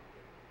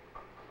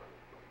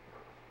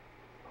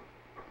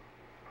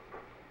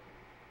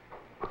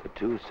 With a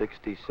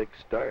 266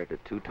 start, a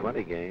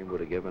 220 game would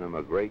have given him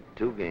a great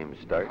 2-game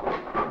start.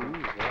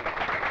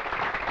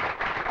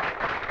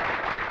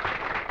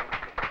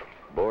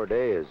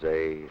 Bourdase is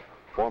a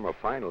former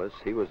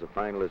finalist. He was a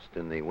finalist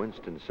in the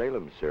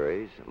Winston-Salem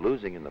series,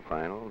 losing in the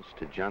finals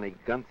to Johnny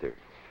Gunther.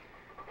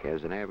 He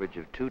has an average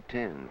of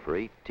 210 for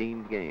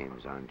 18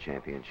 games on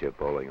championship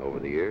bowling over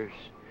the years.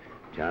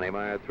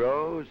 Johnny-Meyer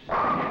throws,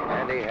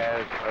 and he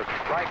has a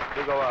strike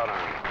to go out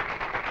on.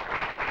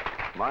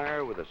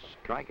 Meyer with a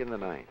strike in the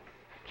 9th.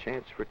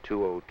 Chance for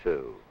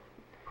 202.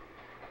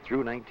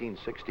 through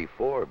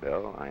 1964,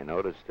 Bill, I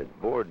noticed that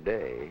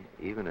Bourdase,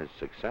 even as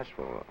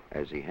successful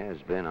as he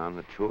has been on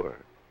the tour,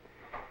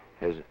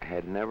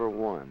 had never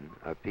won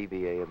a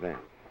PBA event.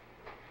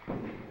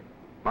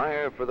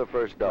 Meyer for the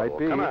first double.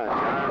 Come on,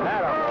 John.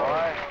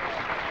 Attaboy.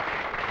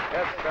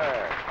 Yes,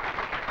 sir.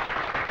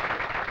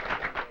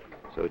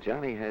 So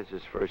Johnny has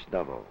his first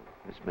double.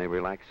 This may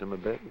relax him a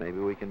bit. Maybe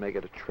we can make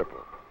it a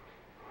triple.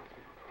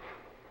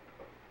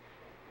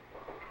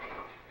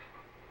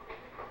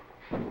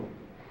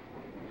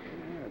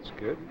 That's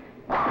good.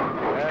 There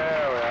we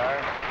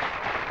are.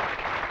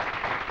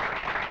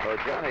 So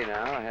Johnny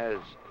now has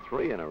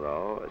 3 in a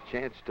row, a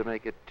chance to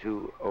make it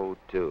 2-0-2.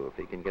 If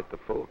he can get the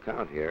full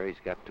count here, he's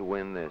got to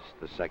win this,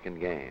 the second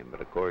game.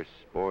 But, of course,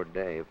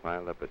 Bourdase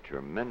piled up a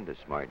tremendous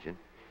margin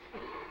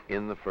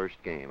in the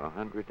first game,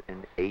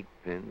 108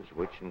 pins,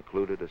 which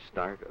included a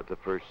start of the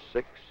first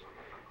 6,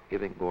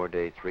 giving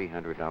Bourdase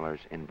 $300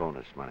 in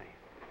bonus money.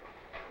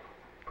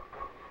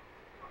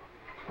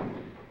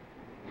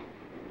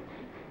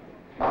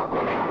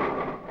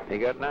 He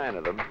got 9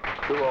 of them,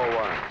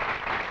 201.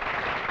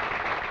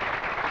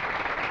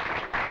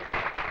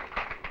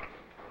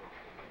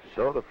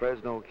 So the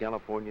Fresno,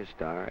 California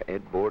star,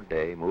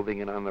 Ed-Bourdase, moving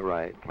in on the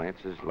right,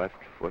 plants his left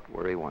foot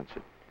where he wants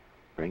it,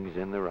 brings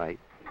in the right,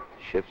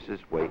 shifts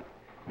his weight,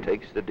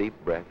 takes the deep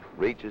breath,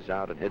 reaches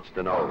out and hits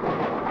the nose,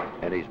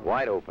 and he's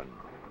wide open.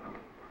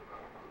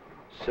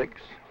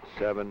 6,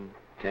 7,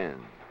 10.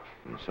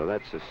 And so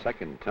that's the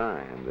second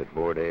time that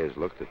Bourdase has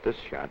looked at this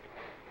shot,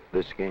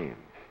 this game.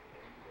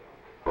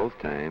 Both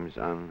times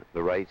on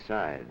the right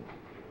side.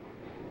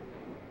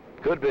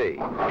 Could be.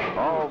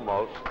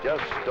 Almost.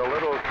 Just a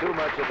little too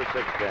much of the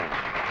 6-10.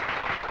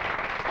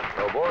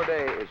 So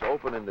Bourdase is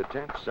open in the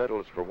 10th,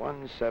 settles for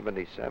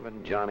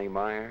 177.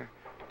 Johnny-Meyer,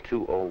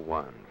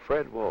 201.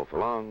 Fred Wolf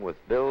along with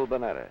Bill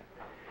Bonetta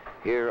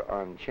here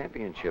on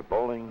Championship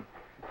Bowling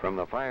from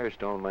the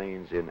Firestone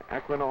Lanes in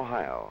Akron,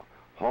 Ohio,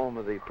 home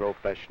of the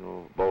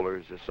Professional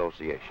Bowlers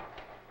Association.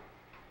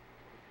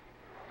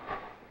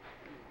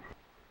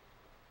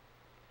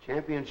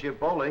 Championship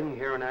Bowling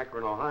here in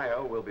Akron,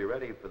 Ohio. We'll be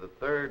ready for the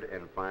third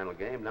and final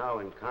game. Now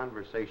in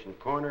Conversation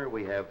Corner,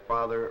 we have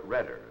Father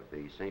Redder of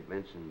the St.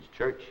 Vincent's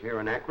Church here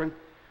in Akron.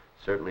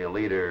 Certainly a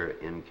leader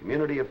in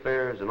community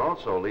affairs and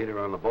also a leader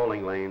on the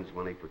bowling lanes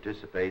when he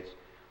participates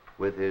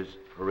with his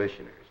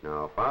parishioners.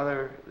 Now,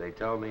 Father, they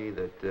tell me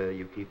that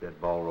you keep that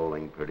ball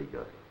rolling pretty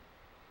good.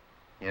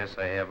 Yes,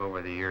 I have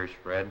over the years,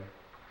 Fred.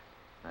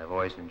 I've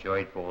always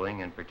enjoyed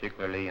bowling, and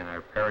particularly in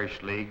our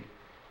parish league.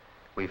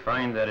 We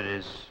find that it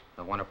is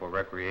a wonderful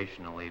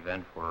recreational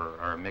event for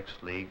our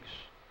mixed leagues,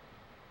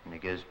 and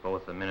it gives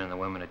both the men and the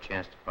women a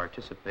chance to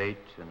participate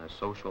in a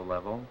social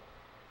level.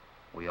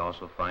 We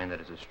also find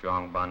that it's a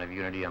strong bond of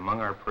unity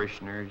among our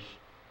parishioners,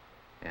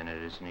 and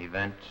it is an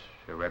event,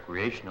 a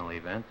recreational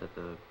event, that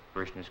the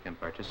parishioners can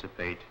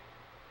participate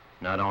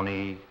not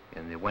only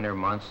in the winter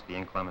months, the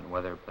inclement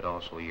weather, but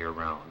also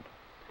year-round.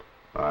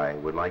 I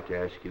would like to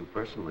ask you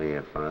personally,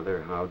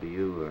 Father, how do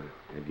you,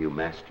 have you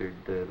mastered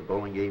the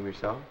bowling game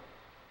yourself?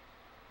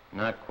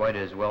 Not quite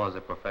as well as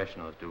the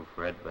professionals do,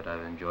 Fred, but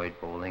I've enjoyed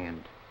bowling,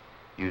 and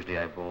usually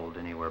I've bowled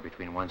anywhere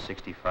between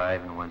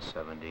 165 and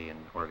 170 in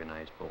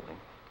organized bowling.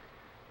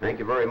 Thank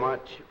you very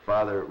much,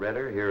 Father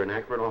Redder, here in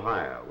Akron,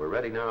 Ohio. We're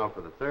ready now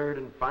for the third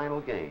and final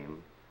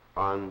game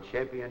on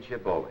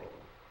Championship Bowling.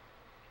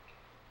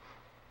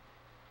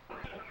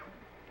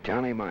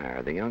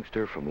 Johnny-Meyer, the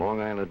youngster from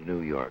Long Island, New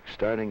York,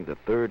 starting the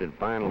third and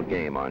final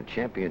game on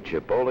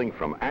Championship Bowling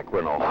from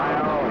Akron,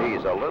 Ohio.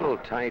 He's a little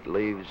tight,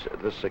 leaves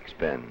the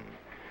 6-pin.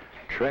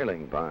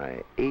 Trailing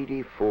by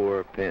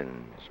 84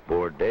 pins.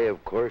 Bourdase,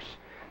 of course,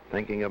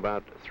 thinking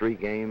about 3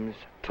 games.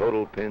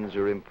 Total pins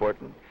are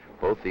important.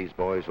 Both these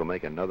boys will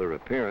make another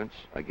appearance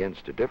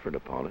against a different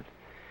opponent.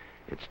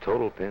 It's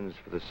total pins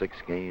for the 6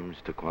 games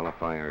to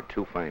qualify our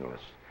 2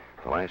 finalists.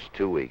 The last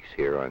 2 weeks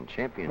here on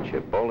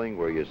Championship Bowling,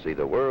 where you see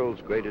the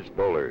world's greatest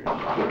bowlers.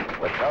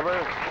 The cover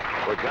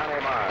for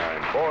Johnny-Meyer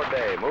and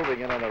Bourdase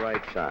moving in on the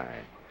right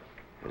side.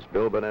 As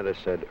Bill Bonetta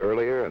said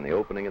earlier in the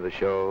opening of the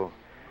show,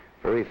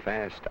 very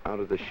fast out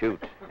of the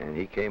chute, and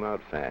he came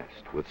out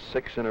fast with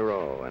 6 in a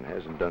row and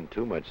hasn't done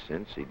too much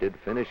since. He did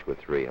finish with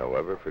 3,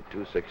 however, for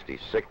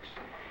 266.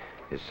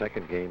 His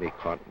second game, he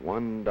caught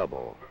 1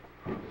 double,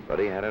 but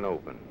he had an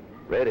open.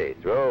 Ready,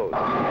 throws,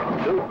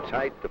 and too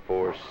tight to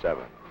 4-7.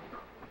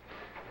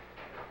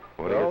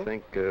 What do you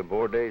think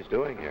Bourdase's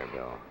doing here,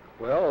 Bill?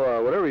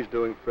 Well, whatever he's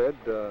doing, Fred,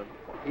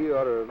 he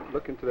ought to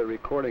look into the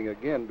recording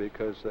again,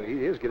 because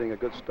he is getting a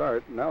good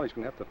start. Now he's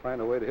going to have to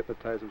find a way to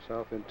hypnotize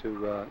himself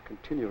into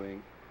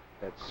continuing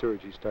that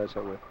surge he starts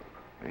out with.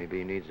 Maybe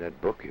he needs that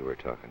book you were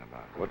talking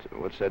about.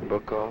 What's that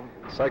book called?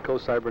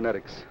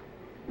 Psycho-Cybernetics.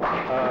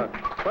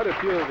 Quite a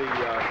few of the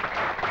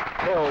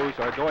pros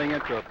are going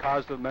into a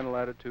positive mental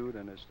attitude,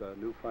 and this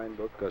new fine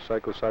book,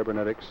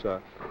 Psycho-Cybernetics,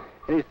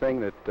 anything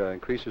that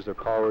increases their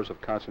powers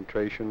of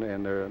concentration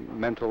and their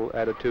mental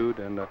attitude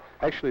and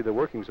actually the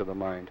workings of the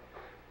mind.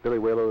 Billy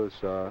Whalo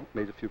has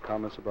made a few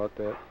comments about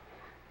that,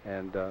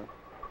 and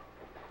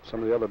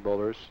some of the other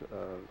bowlers.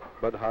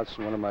 Bud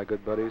Hodson, one of my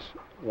good buddies,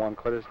 won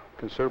quite a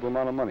considerable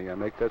amount of money. I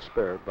make that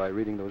spare by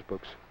reading those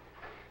books.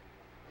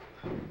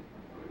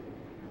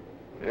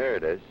 There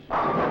it is.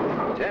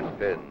 10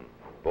 pin.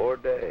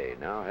 Bourdase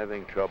now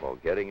having trouble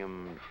getting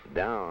him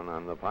down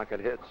on the pocket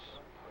hits.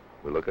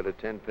 We look at a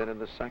 10 pin in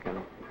the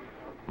second.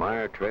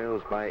 Meyer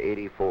trails by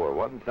 84.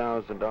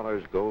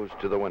 $1,000 goes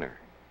to the winner.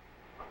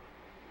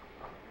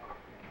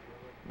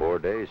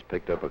 Bourdase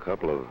picked up a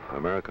couple of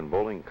American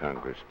Bowling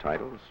Congress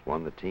titles,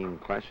 won the Team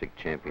Classic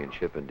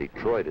Championship in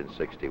Detroit in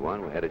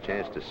 '61. We had a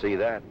chance to see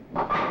that.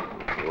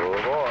 Oh,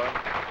 boy.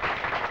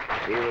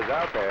 He was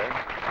out there.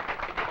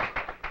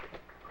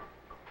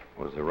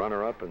 Was the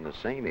runner-up in the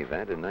same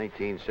event in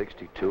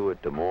 1962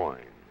 at Des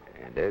Moines.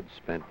 And Ed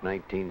spent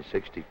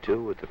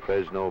 1962 with the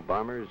Fresno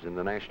Bombers in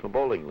the National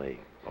Bowling League,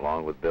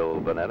 along with Bill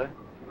Bonetta.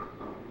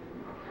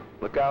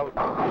 Look out.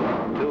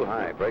 Too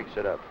high. Breaks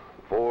it up.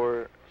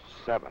 4-7.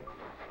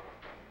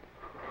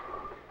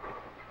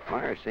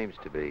 Meyer seems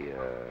to be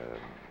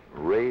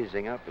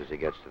raising up as he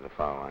gets to the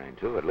foul line,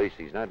 too. At least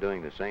he's not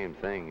doing the same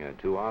thing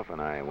too often.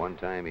 One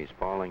time he's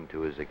falling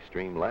to his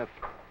extreme left.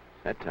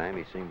 That time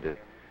he seemed to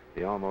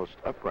be almost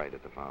upright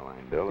at the foul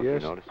line, Bill, if you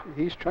notice.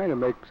 He's trying to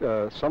make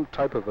some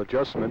type of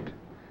adjustment.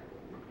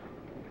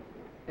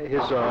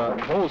 His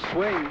whole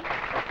swing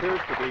appears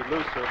to be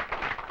looser,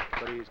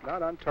 but he's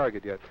not on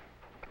target yet.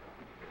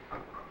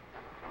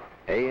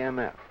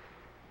 AMF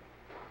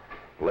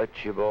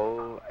lets you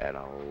bowl at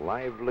a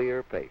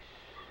livelier pace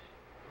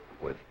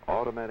with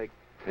automatic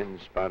pin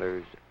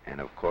spotters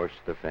and, of course,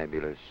 the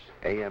fabulous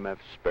AMF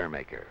spare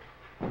maker.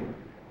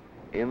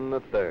 In the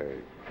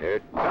third, here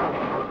it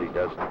comes. He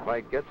doesn't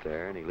quite get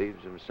there, and he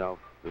leaves himself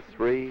the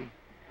 3.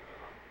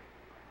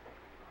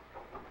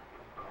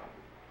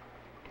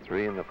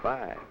 3 and the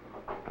 5.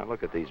 Now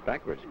look at these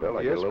backwards, Bill.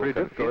 I get a little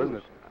confused. Isn't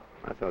it?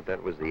 I thought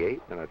that was the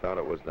 8, and I thought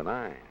it was the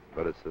 9,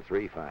 but it's the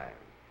 3-5.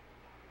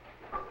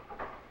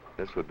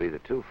 This would be the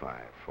 2-5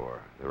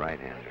 for the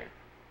right-hander.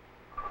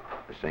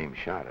 The same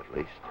shot, at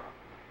least.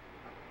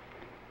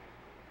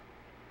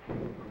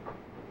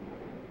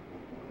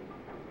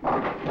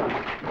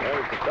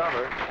 There's the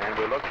cover, and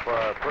we look for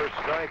our first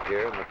strike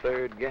here in the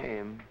third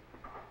game.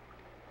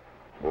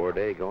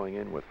 Bourdase going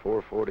in with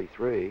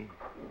 443.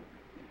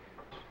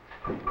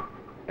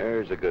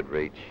 There's a good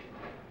reach.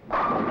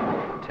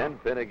 10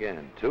 pin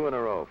again, 2 in a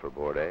row for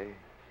Bourdase.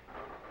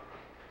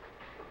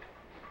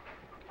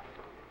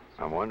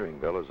 I'm wondering,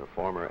 Bill, as a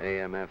former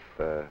AMF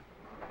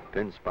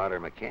pin spotter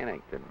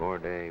mechanic, that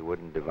Bourdase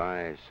wouldn't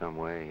devise some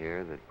way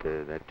here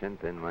that that 10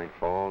 pin might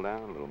fall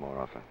down a little more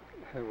often.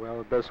 Well,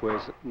 the best way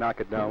is to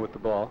knock it down with the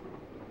ball.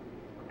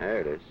 There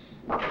it is.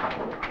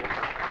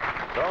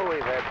 So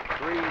we've had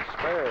 3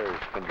 spares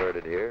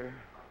converted here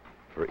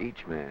for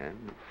each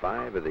man.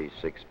 5 of these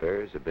 6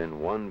 spares have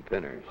been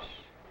 1-pinners.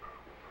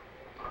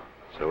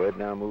 So Ed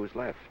now moves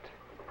left.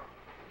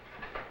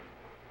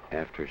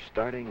 After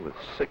starting with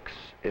 6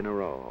 in a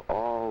row,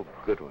 all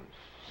good ones,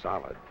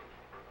 solid.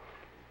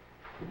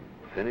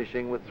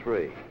 Finishing with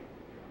 3.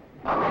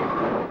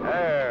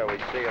 There we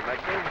see a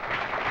mixer.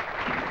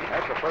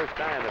 That's the first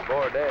time that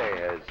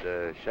Bourdase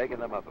has shaken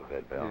them up a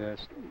bit, Bill.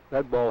 Yes,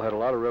 that ball had a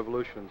lot of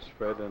revolutions,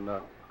 Fred, and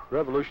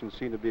revolutions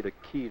seem to be the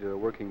key to a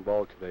working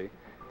ball today.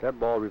 That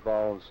ball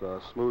revolves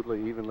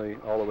smoothly, evenly,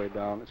 all the way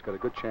down. It's got a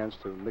good chance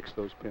to mix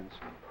those pins.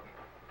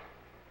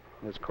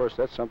 And of course,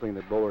 that's something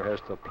the bowler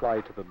has to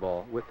apply to the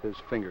ball with his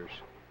fingers.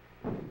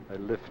 A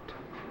lift.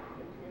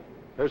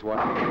 There's one.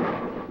 Well,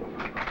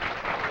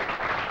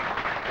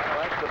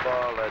 that's the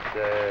ball that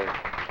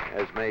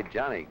has made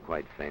Johnny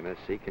quite famous.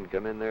 He can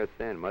come in there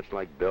thin, much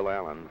like Bill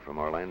Allen from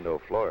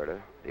Orlando,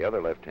 Florida, the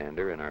other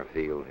left-hander in our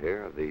field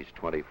here of these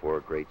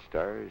 24 great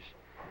stars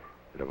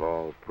that have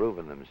all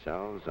proven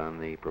themselves on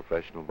the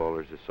Professional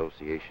Bowlers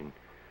Association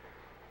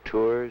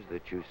tours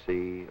that you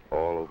see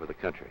all over the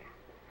country.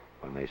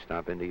 When they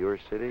stop into your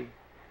city,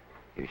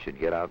 you should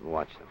get out and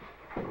watch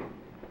them.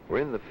 We're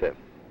in the 5th.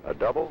 A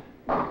double,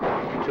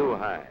 too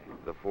high,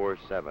 the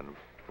 4-7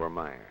 for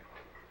Meyer.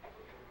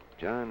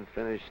 John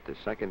finished the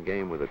second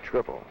game with a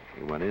triple.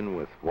 He went in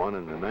with 1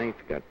 in the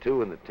 9th, got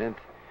 2 in the 10th,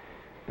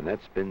 and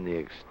that's been the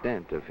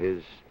extent of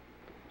his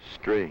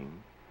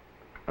string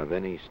of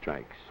any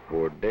strikes.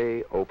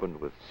 Bourdase opened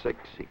with 6.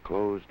 He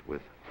closed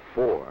with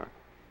 4.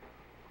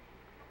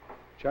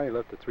 Johnny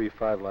left the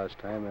 3-5 last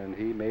time, and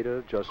he made an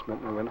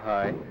adjustment and went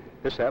high.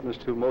 This happens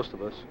to most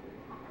of us.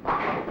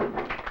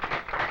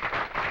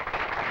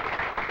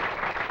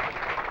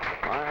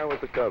 Meyer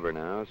with the cover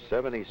now,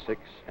 76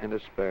 and a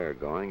spare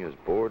going as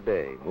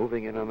Bourdase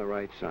moving in on the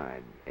right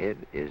side.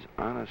 Ed is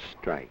on a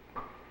strike.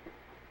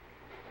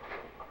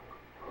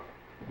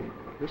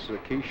 This is a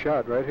key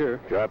shot right here.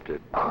 Dropped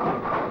it.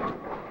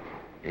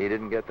 He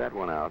didn't get that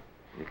one out.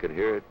 You could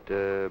hear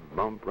it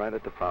bump right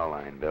at the foul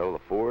line, Bill. The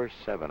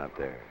 4-7 up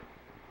there.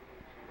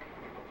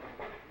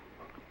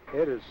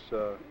 Ed is,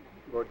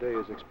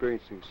 Bourdase is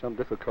experiencing some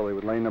difficulty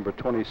with lane number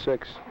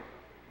 26,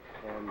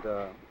 and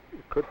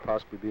it could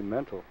possibly be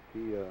mental.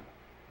 He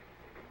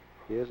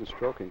isn't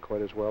stroking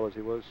quite as well as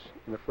he was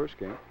in the first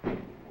game.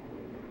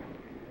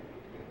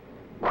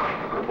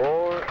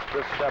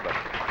 the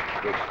 7th.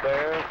 The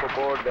spare for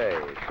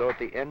Bourdase. So at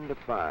the end of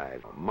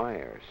 5,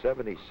 Meyer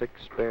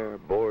 76 spare,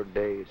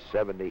 Bourdase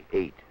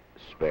 78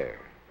 spare.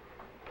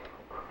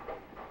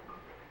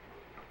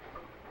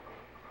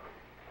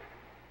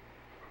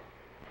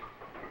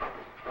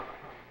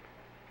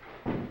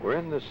 We're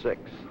in the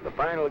 6th, the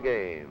final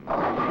game.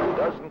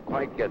 Doesn't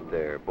quite get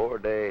there.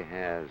 Bourdase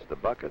has the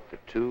bucket, the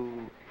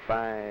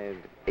 2-5-8.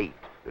 The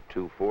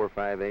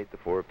 2-4-5-8, the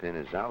 4-pin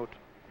is out.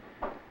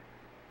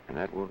 And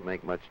that won't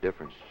make much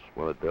difference,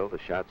 will it, Bill? The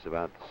shot's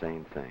about the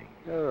same thing.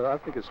 I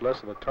think it's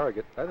less of a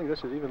target. I think this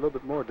is even a little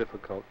bit more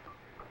difficult.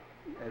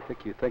 I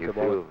think you think of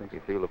all the things.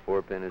 You feel the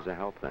 4-pin is a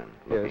help then,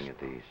 looking at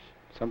these.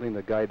 Something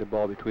to guide the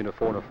ball between a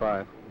 4 and a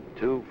 5.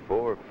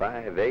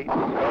 2-4-5-8,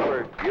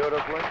 covered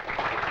beautifully.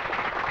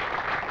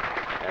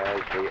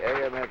 As the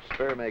AMF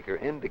spare maker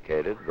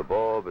indicated, the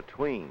ball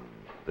between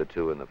the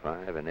 2 and the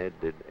 5, and Ed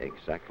did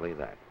exactly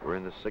that. We're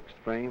in the 6th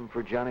frame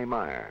for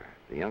Johnny-Meyer,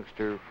 the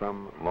youngster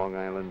from Long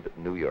Island,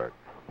 New York.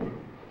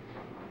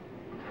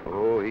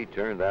 Oh, he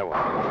turned that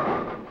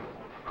one.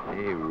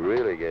 He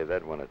really gave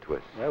that one a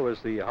twist. That was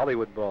the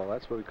Hollywood ball.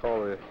 That's what we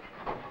call a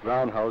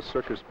roundhouse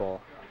circus ball.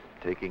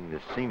 Taking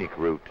the scenic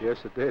route.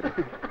 Yes, it did.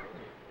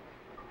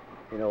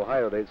 In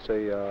Ohio, they'd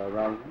say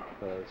round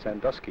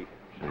Sandusky.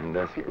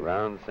 Sandusky,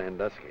 round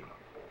Sandusky.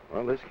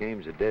 Well, this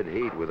game's a dead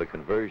heat with a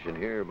conversion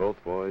here.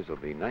 Both boys will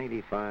be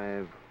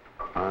 95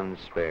 on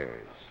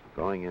spares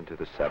going into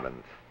the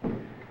 7th.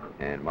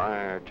 And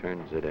Meyer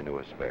turns it into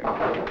a spare.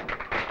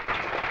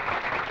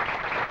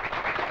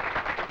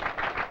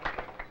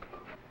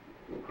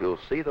 You'll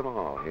see them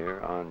all here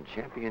on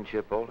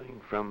Championship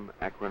Bowling from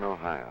Akron,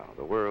 Ohio,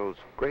 the world's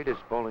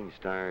greatest bowling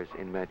stars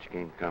in match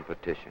game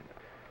competition.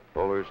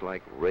 Bowlers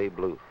like Ray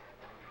Bluth,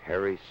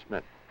 Harry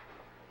Smith,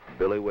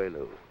 Billy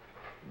Whalou,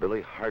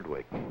 Billy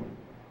Hardwick,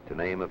 to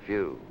name a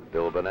few,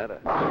 Bill Bonetta,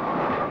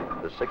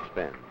 the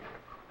 6-pin,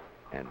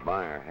 and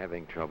Meyer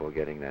having trouble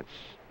getting that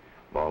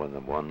ball in the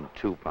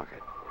 1-2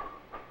 pocket.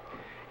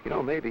 You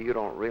know, maybe you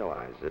don't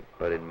realize it,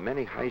 but in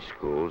many high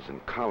schools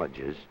and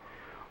colleges,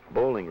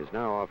 bowling is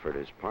now offered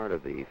as part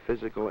of the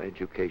physical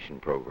education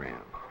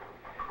program.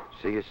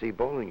 So you see,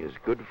 bowling is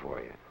good for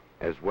you,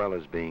 as well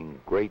as being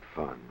great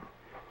fun.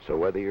 So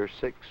whether you're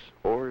 6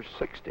 or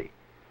 60,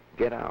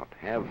 get out,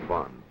 have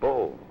fun,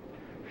 bowl.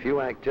 Few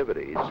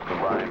activities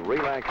combine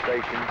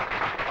relaxation,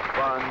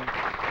 fun,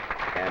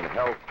 and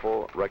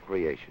healthful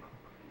recreation.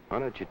 Why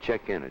don't you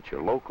check in at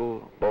your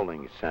local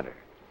bowling center?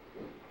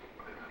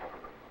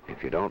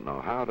 If you don't know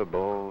how to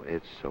bowl,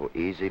 it's so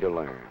easy to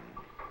learn.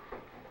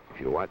 If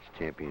you watch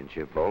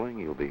Championship Bowling,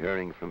 you'll be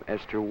hearing from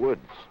Esther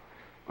Woods,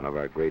 one of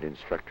our great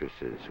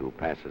instructresses who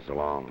passes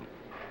along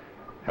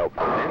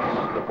helpful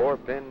hints, the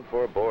 4-pin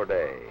for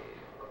Bourdase.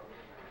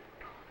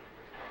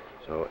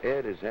 So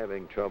Ed is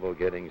having trouble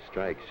getting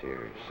strikes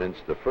here since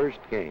the first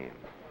game,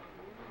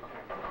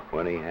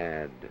 when he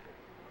had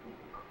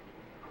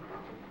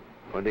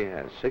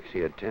 6, he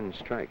had 10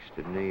 strikes,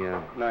 didn't he?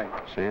 9.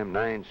 Sam,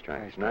 9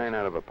 strikes, 9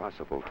 out of a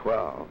possible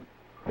 12.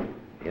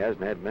 He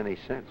hasn't had many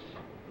since.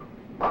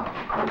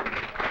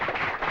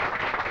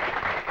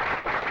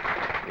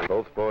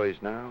 Both boys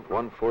now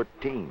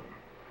 114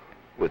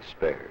 with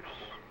spares.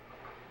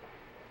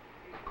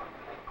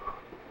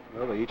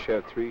 Well, they each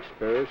have 3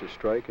 spares, a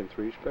strike, and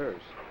 3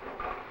 spares.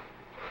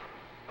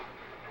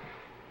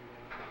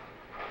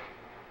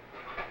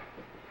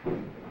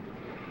 Boom.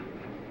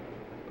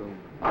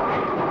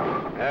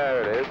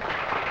 There it is.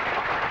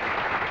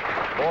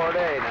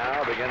 Bourdase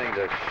now beginning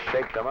to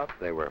shake them up.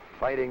 They were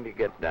fighting to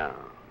get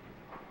down.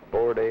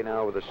 Bourdase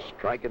now with a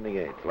strike in the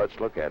 8th. Let's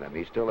look at him.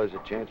 He still has a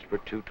chance for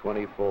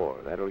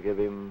 224. That'll give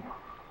him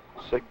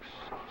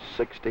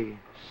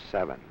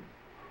 667.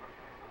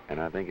 And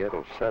I think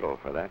it'll settle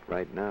for that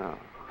right now.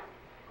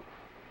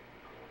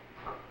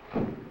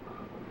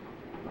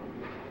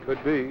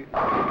 Could be.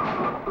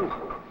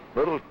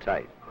 Little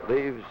tight.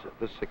 Leaves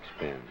the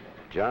 6-pin.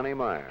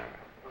 Johnny-Meyer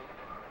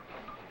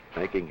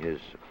making his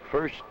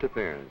first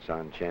appearance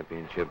on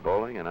Championship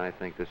Bowling, and I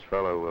think this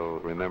fellow will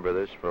remember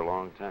this for a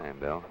long time,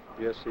 Bill.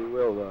 Yes, he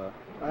will.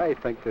 I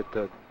think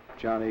that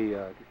Johnny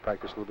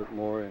practice a little bit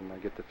more and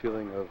get the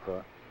feeling of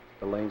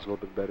the lanes a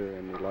little bit better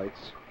and the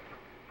lights,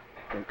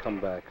 and come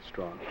back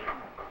strong.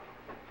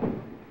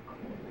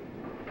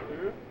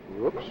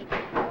 Whoops.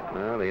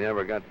 Well, he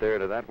never got there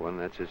to that one.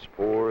 That's his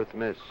 4th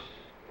miss.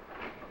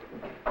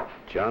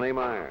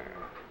 Johnny-Meyer.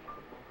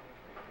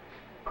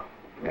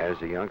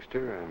 As a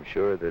youngster, I'm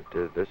sure that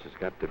this has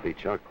got to be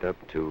chalked up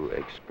to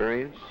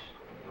experience.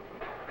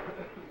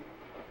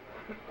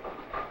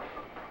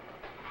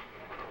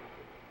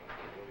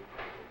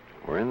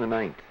 We're in the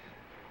 9th.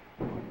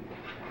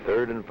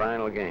 3rd and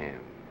final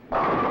game.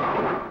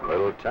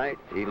 Little tight.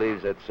 He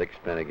leaves that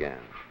 6-pin again.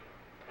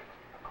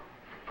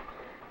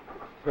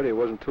 Freddie, it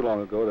wasn't too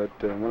long ago that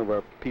in one of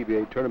our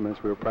PBA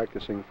tournaments we were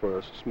practicing for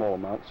a small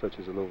amount, such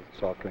as a little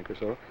soft drink or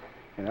so,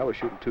 and I was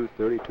shooting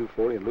 230,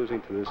 240 and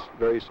losing to this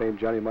very same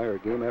Johnny-Meyer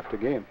game after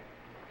game.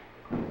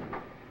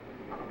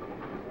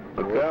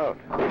 Look out.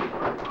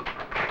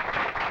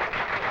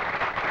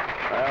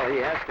 Well, Well, he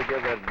has to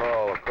give that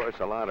ball, of course,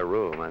 a lot of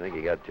room. I think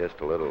he got just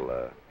a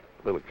little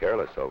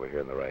careless over here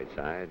on the right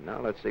side. Now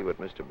let's see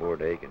what Mr.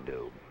 Bourdase can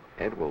do.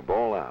 Ed will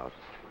ball out.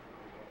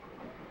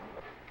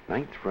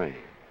 Ninth frame.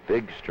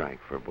 Big strike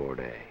for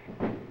Bourdase.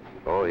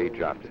 Oh, he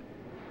dropped it.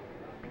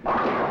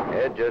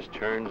 Ed just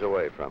turns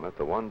away from it.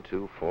 The 1,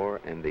 2,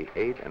 4, and the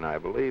 8, and I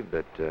believe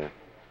that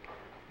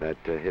that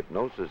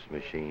hypnosis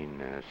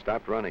machine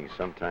stopped running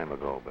some time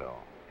ago, Bill.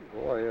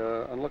 Boy,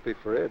 unluckily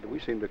for Ed, we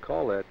seem to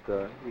call that.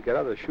 He got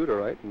out of the shooter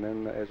right, and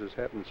then, as has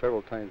happened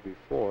several times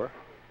before,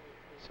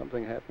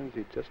 something happens,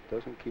 he just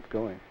doesn't keep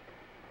going.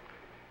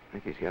 I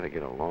think he's got to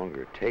get a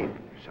longer tape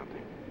or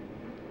something.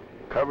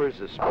 Covers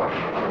the spot.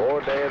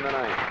 Bourdase in the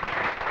ninth.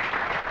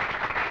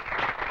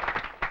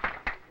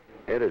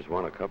 Ed has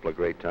won a couple of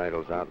great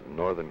titles out in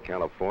Northern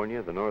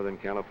California, the Northern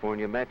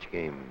California Match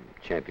Game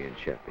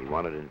Championship. He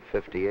won it in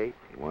 '58.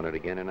 He won it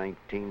again in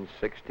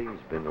 1960. He's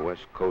been the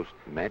West Coast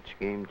Match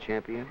Game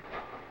Champion.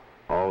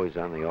 Always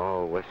on the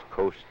all-West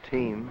Coast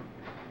team.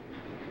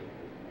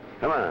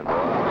 Come on,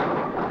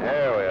 boy.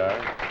 There we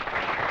are.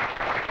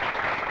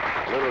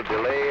 A little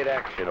delayed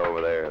action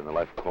over there in the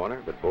left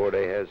corner, but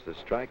Bourdase has the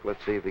strike.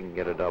 Let's see if he can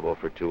get a double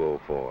for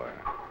 204.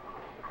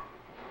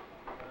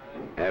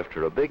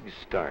 After a big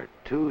start,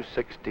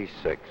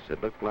 266,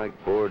 it looked like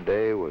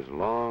Bourdase was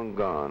long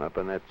gone up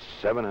in that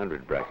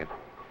 700 bracket.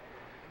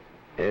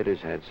 Ed has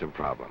had some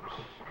problems.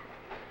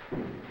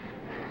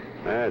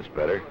 That's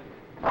better.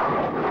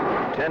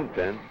 10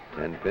 pin.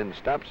 10 pin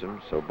stops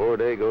him, so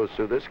Bourdase goes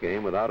through this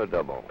game without a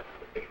double.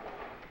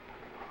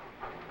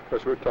 Of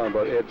course, we're talking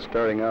about Ed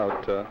starting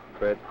out,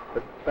 Fred.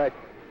 But back,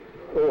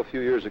 a few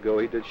years ago,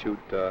 he did shoot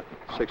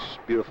 6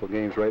 beautiful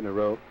games right in a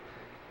row.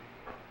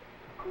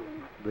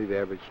 I believe he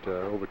averaged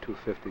over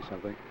 250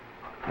 something.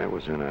 That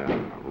was in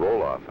a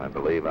roll-off, I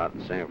believe, out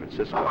in San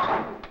Francisco.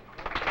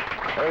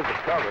 There's the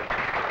cover.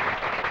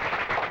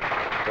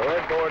 So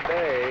Ed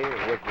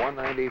Bourdase, with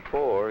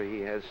 194,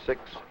 he has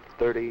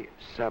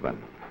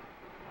 637.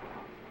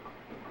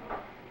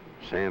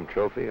 Sam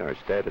Trophy, our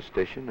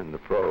statistician and the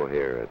pro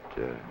here at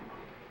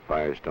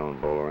Firestone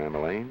Bolorama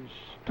Lanes,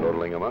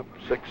 totaling them up,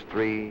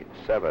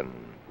 637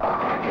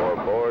 for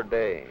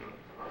Bourdase.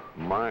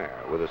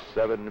 Meyer with a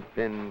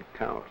 7-pin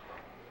count.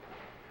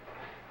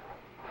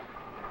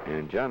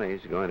 And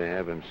Johnny's going to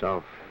have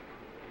himself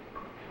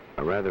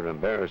a rather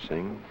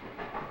embarrassing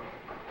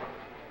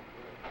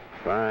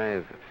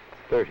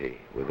 530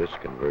 with this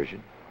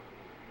conversion.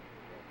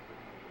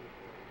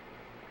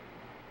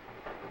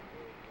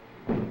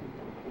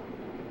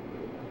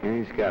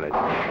 And he's got it. The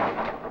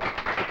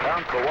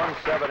count for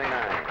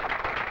 179.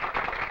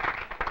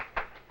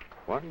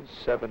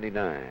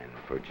 179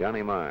 for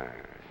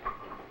Johnny-Meyer.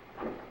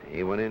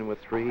 He went in with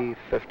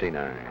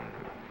 359.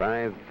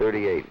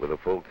 538 with a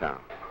full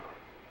count.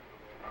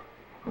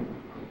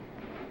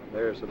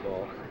 There's the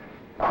ball.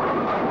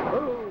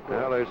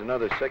 Well, there's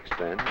another 6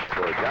 then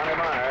for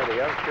Johnny-Meyer, the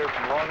youngster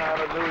from Long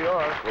Island, New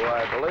York, who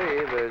I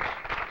believe is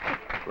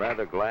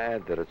rather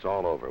glad that it's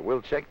all over.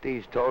 We'll check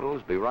these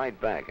totals, be right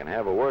back, and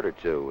have a word or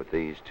two with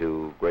these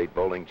two great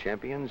bowling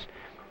champions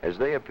as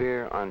they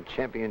appear on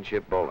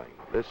Championship Bowling.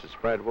 This is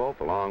Fred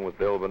Wolf, along with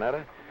Bill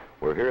Bonetta.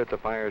 We're here at the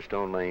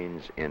Firestone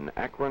Lanes in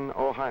Akron,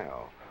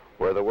 Ohio,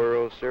 where the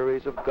World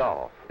Series of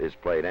Golf is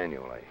played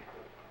annually.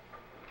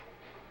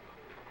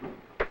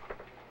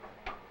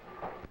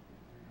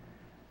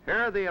 Here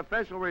are the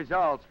official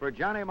results for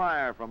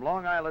Johnny-Meyer from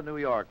Long Island, New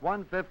York.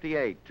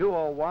 158,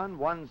 201,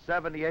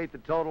 178, the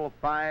total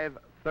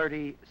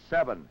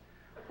 537.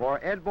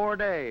 For Ed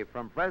Bourdase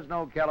from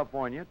Fresno,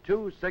 California,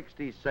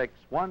 266,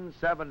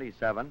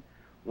 177,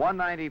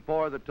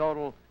 194, the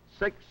total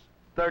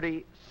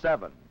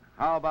 637.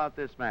 How about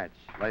this match,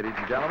 ladies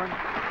and gentlemen?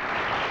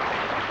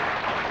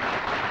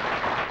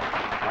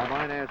 I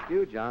might ask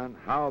you, John,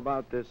 how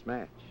about this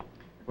match?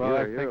 Well,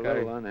 I you're think a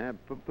little unhappy.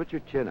 Put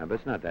your chin up.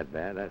 It's not that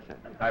bad. That's it.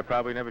 I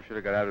probably never should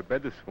have got out of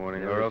bed this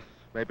morning, Yeah, or we- else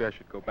maybe I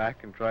should go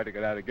back and try to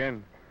get out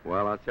again.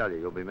 Well, I'll tell you,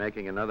 you'll be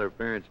making another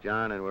appearance,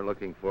 John, and we're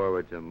looking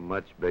forward to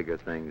much bigger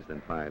things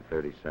than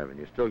 537.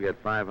 You still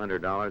get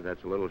 $500.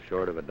 That's a little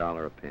short of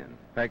 $1 a pin.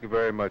 Thank you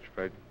very much,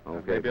 Fred.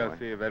 Okay, Maybe boy. I'll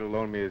see if Ed will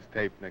loan me his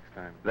tape next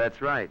time.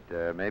 That's right.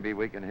 Maybe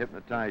we can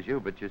hypnotize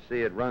you, but you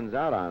see, it runs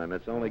out on him.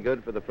 It's only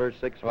good for the first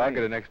 6 Well, I'll frames.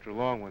 get an extra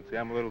long one. See,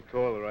 I'm a little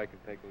taller. I can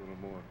take a little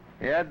more.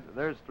 Ed,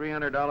 there's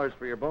 $300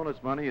 for your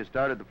bonus money. You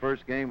started the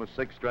first game with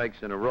 6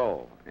 strikes in a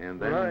row, and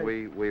then Right.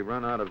 we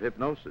run out of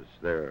hypnosis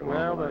there. along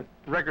Well, the the line.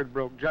 record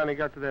broke. Johnny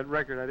got to that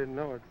record. I didn't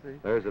know it, see?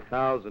 There's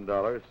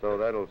 $1,000, so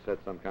that'll set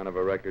some kind of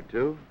a record,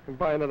 too. And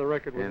buy another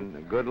record with it.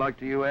 And good luck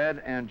to you,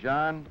 Ed. And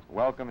John,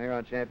 welcome here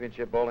on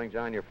Championship Bowling.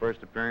 John, your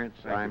first appearance.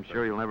 Thank you, I'm sir.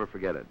 sure you'll never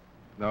forget it.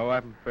 No,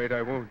 I'm afraid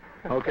I won't.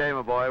 Okay,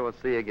 my boy, we'll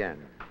see you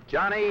again.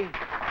 Johnny-Meyer,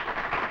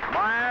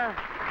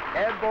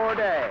 Ed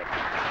Bourdase.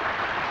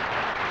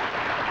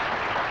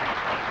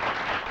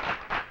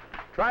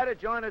 Try to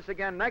join us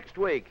again next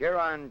week here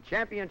on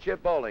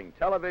Championship Bowling,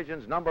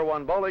 television's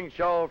 #1 bowling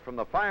show from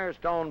the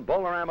Firestone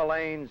Bolorama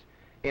Lanes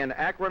in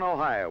Akron,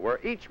 Ohio, where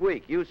each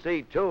week you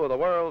see 2 of the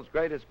world's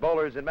greatest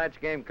bowlers in match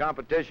game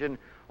competition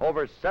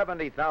over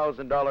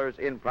 $70,000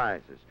 in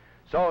prizes.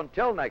 So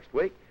until next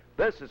week,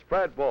 this is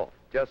Fred Wolf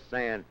just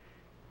saying,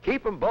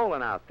 keep 'em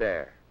bowling out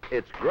there.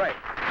 It's great.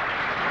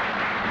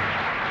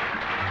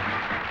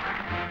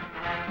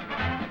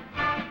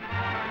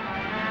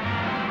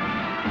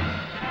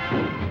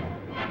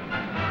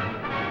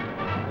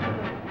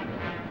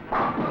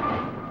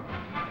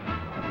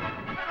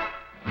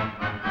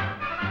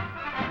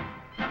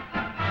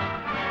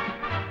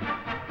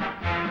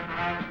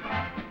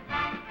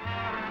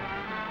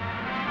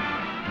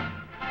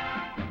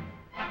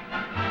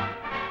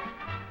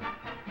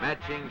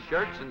 Matching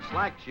shirts and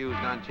slacks used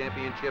on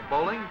championship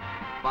bowling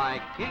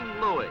by King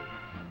Louie.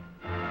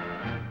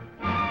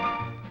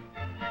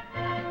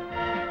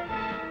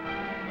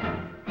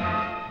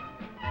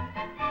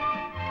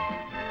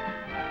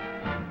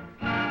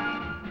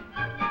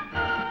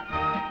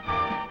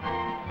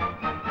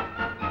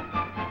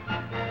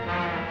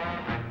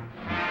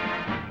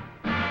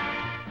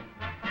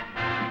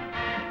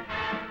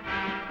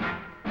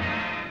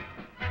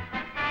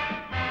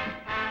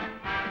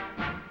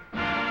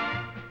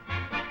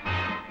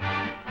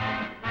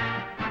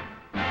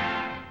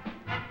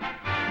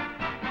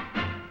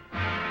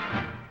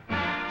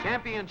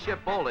 Championship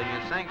bowling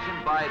is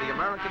sanctioned by the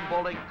American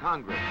Bowling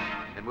Congress,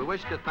 and we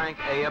wish to thank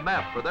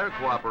AMF for their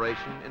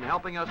cooperation in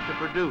helping us to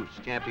produce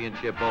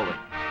championship bowling.